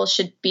think people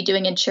should be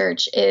doing in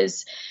church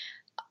is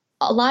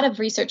a lot of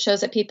research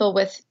shows that people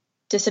with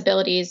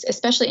disabilities,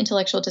 especially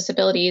intellectual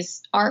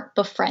disabilities, aren't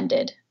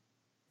befriended.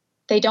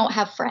 They don't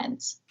have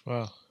friends.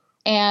 Wow.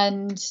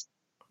 And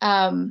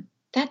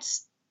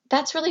that's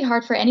really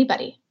hard for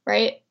anybody,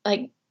 right?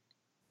 Like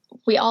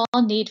we all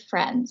need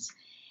friends.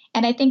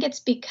 And I think it's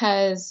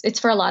because it's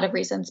for a lot of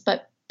reasons,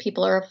 but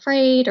people are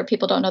afraid or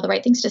people don't know the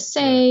right things to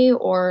say,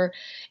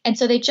 and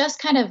so they just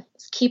kind of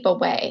keep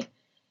away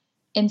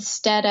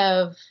instead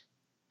of,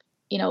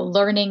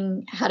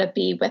 learning how to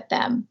be with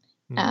them.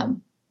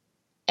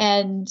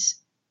 And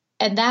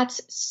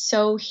that's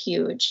so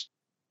huge.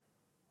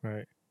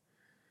 Right.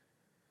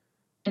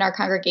 In our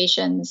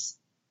congregations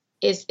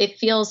it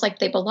feels like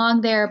they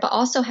belong there, but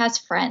also has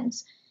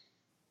friends.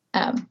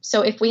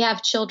 So if we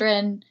have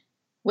children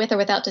with or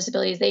without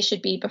disabilities, they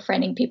should be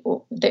befriending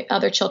the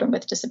other children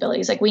with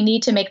disabilities. Like we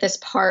need to make this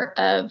part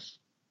of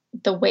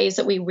the ways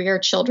that we rear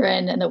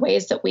children and the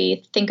ways that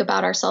we think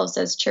about ourselves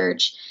as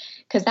church,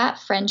 because that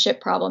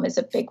friendship problem is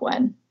a big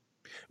one.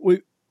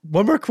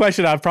 One more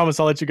question. I promise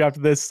I'll let you go after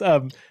this.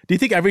 Do you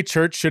think every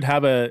church should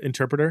have an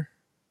interpreter?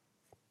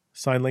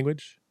 Sign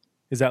language?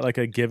 Is that like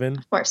a given?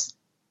 Of course.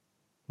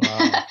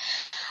 Wow.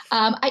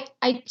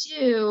 I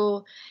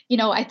do.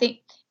 I think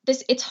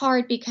it's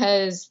hard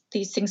because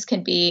these things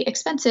can be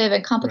expensive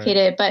and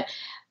complicated, right.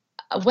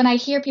 But when I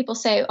hear people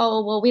say,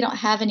 oh, well, we don't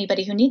have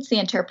anybody who needs the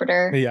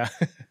interpreter. Yeah.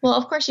 Well,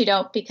 of course you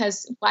don't,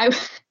 because why?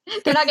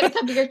 They're not going to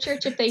come to your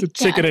church if they can't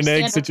chicken and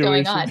egg understand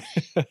situation.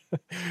 What's going on.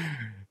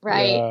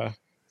 Right. Yeah.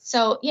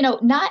 So,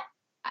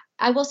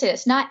 I will say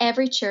this, not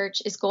every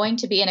church is going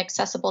to be an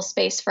accessible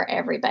space for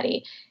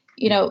everybody,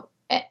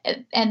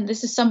 and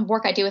this is some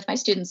work I do with my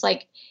students.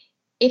 Like,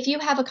 if you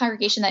have a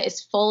congregation that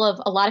is full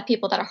of a lot of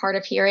people that are hard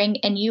of hearing,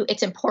 and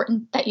it's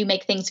important that you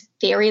make things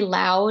very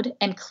loud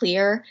and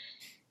clear,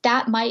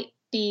 that might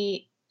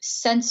be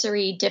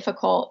sensory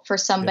difficult for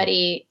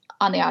somebody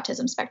on the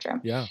autism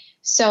spectrum. Yeah.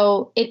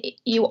 So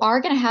you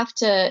are going to have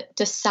to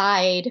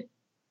decide.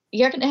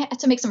 You're going to have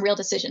to make some real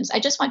decisions. I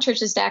just want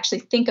churches to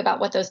actually think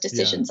about what those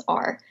decisions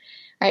are,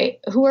 right?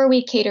 Who are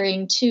we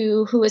catering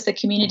to? Who is the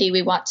community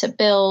we want to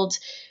build?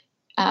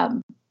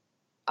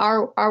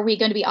 Are we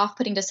going to be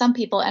off-putting to some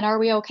people, and are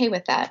we okay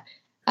with that?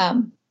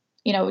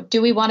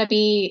 Do we want to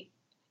be,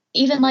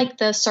 even like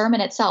the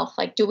sermon itself,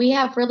 like, do we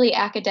have really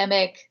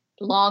academic,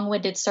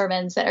 long-winded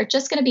sermons that are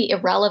just going to be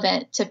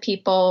irrelevant to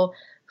people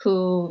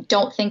who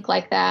don't think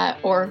like that,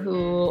 or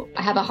who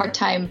have a hard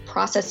time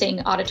processing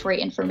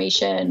auditory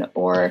information,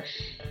 or,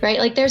 right?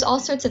 Like, there's all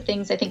sorts of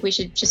things I think we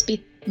should just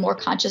be more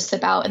conscious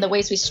about in the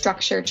ways we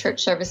structure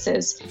church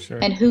services. Sure.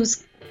 And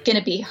who's going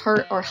to be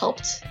hurt or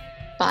helped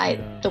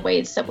by the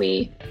ways that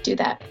we do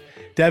that.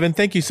 Devan,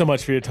 thank you so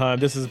much for your time.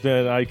 This has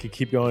been, I could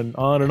keep going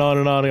on and on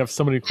and on. I have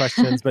so many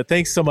questions, but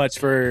thanks so much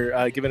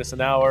for giving us an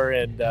hour,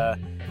 and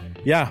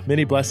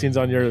many blessings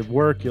on your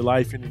work, your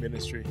life, and your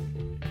ministry.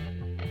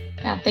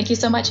 Yeah, thank you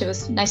so much. It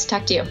was nice to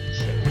talk to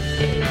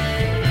you.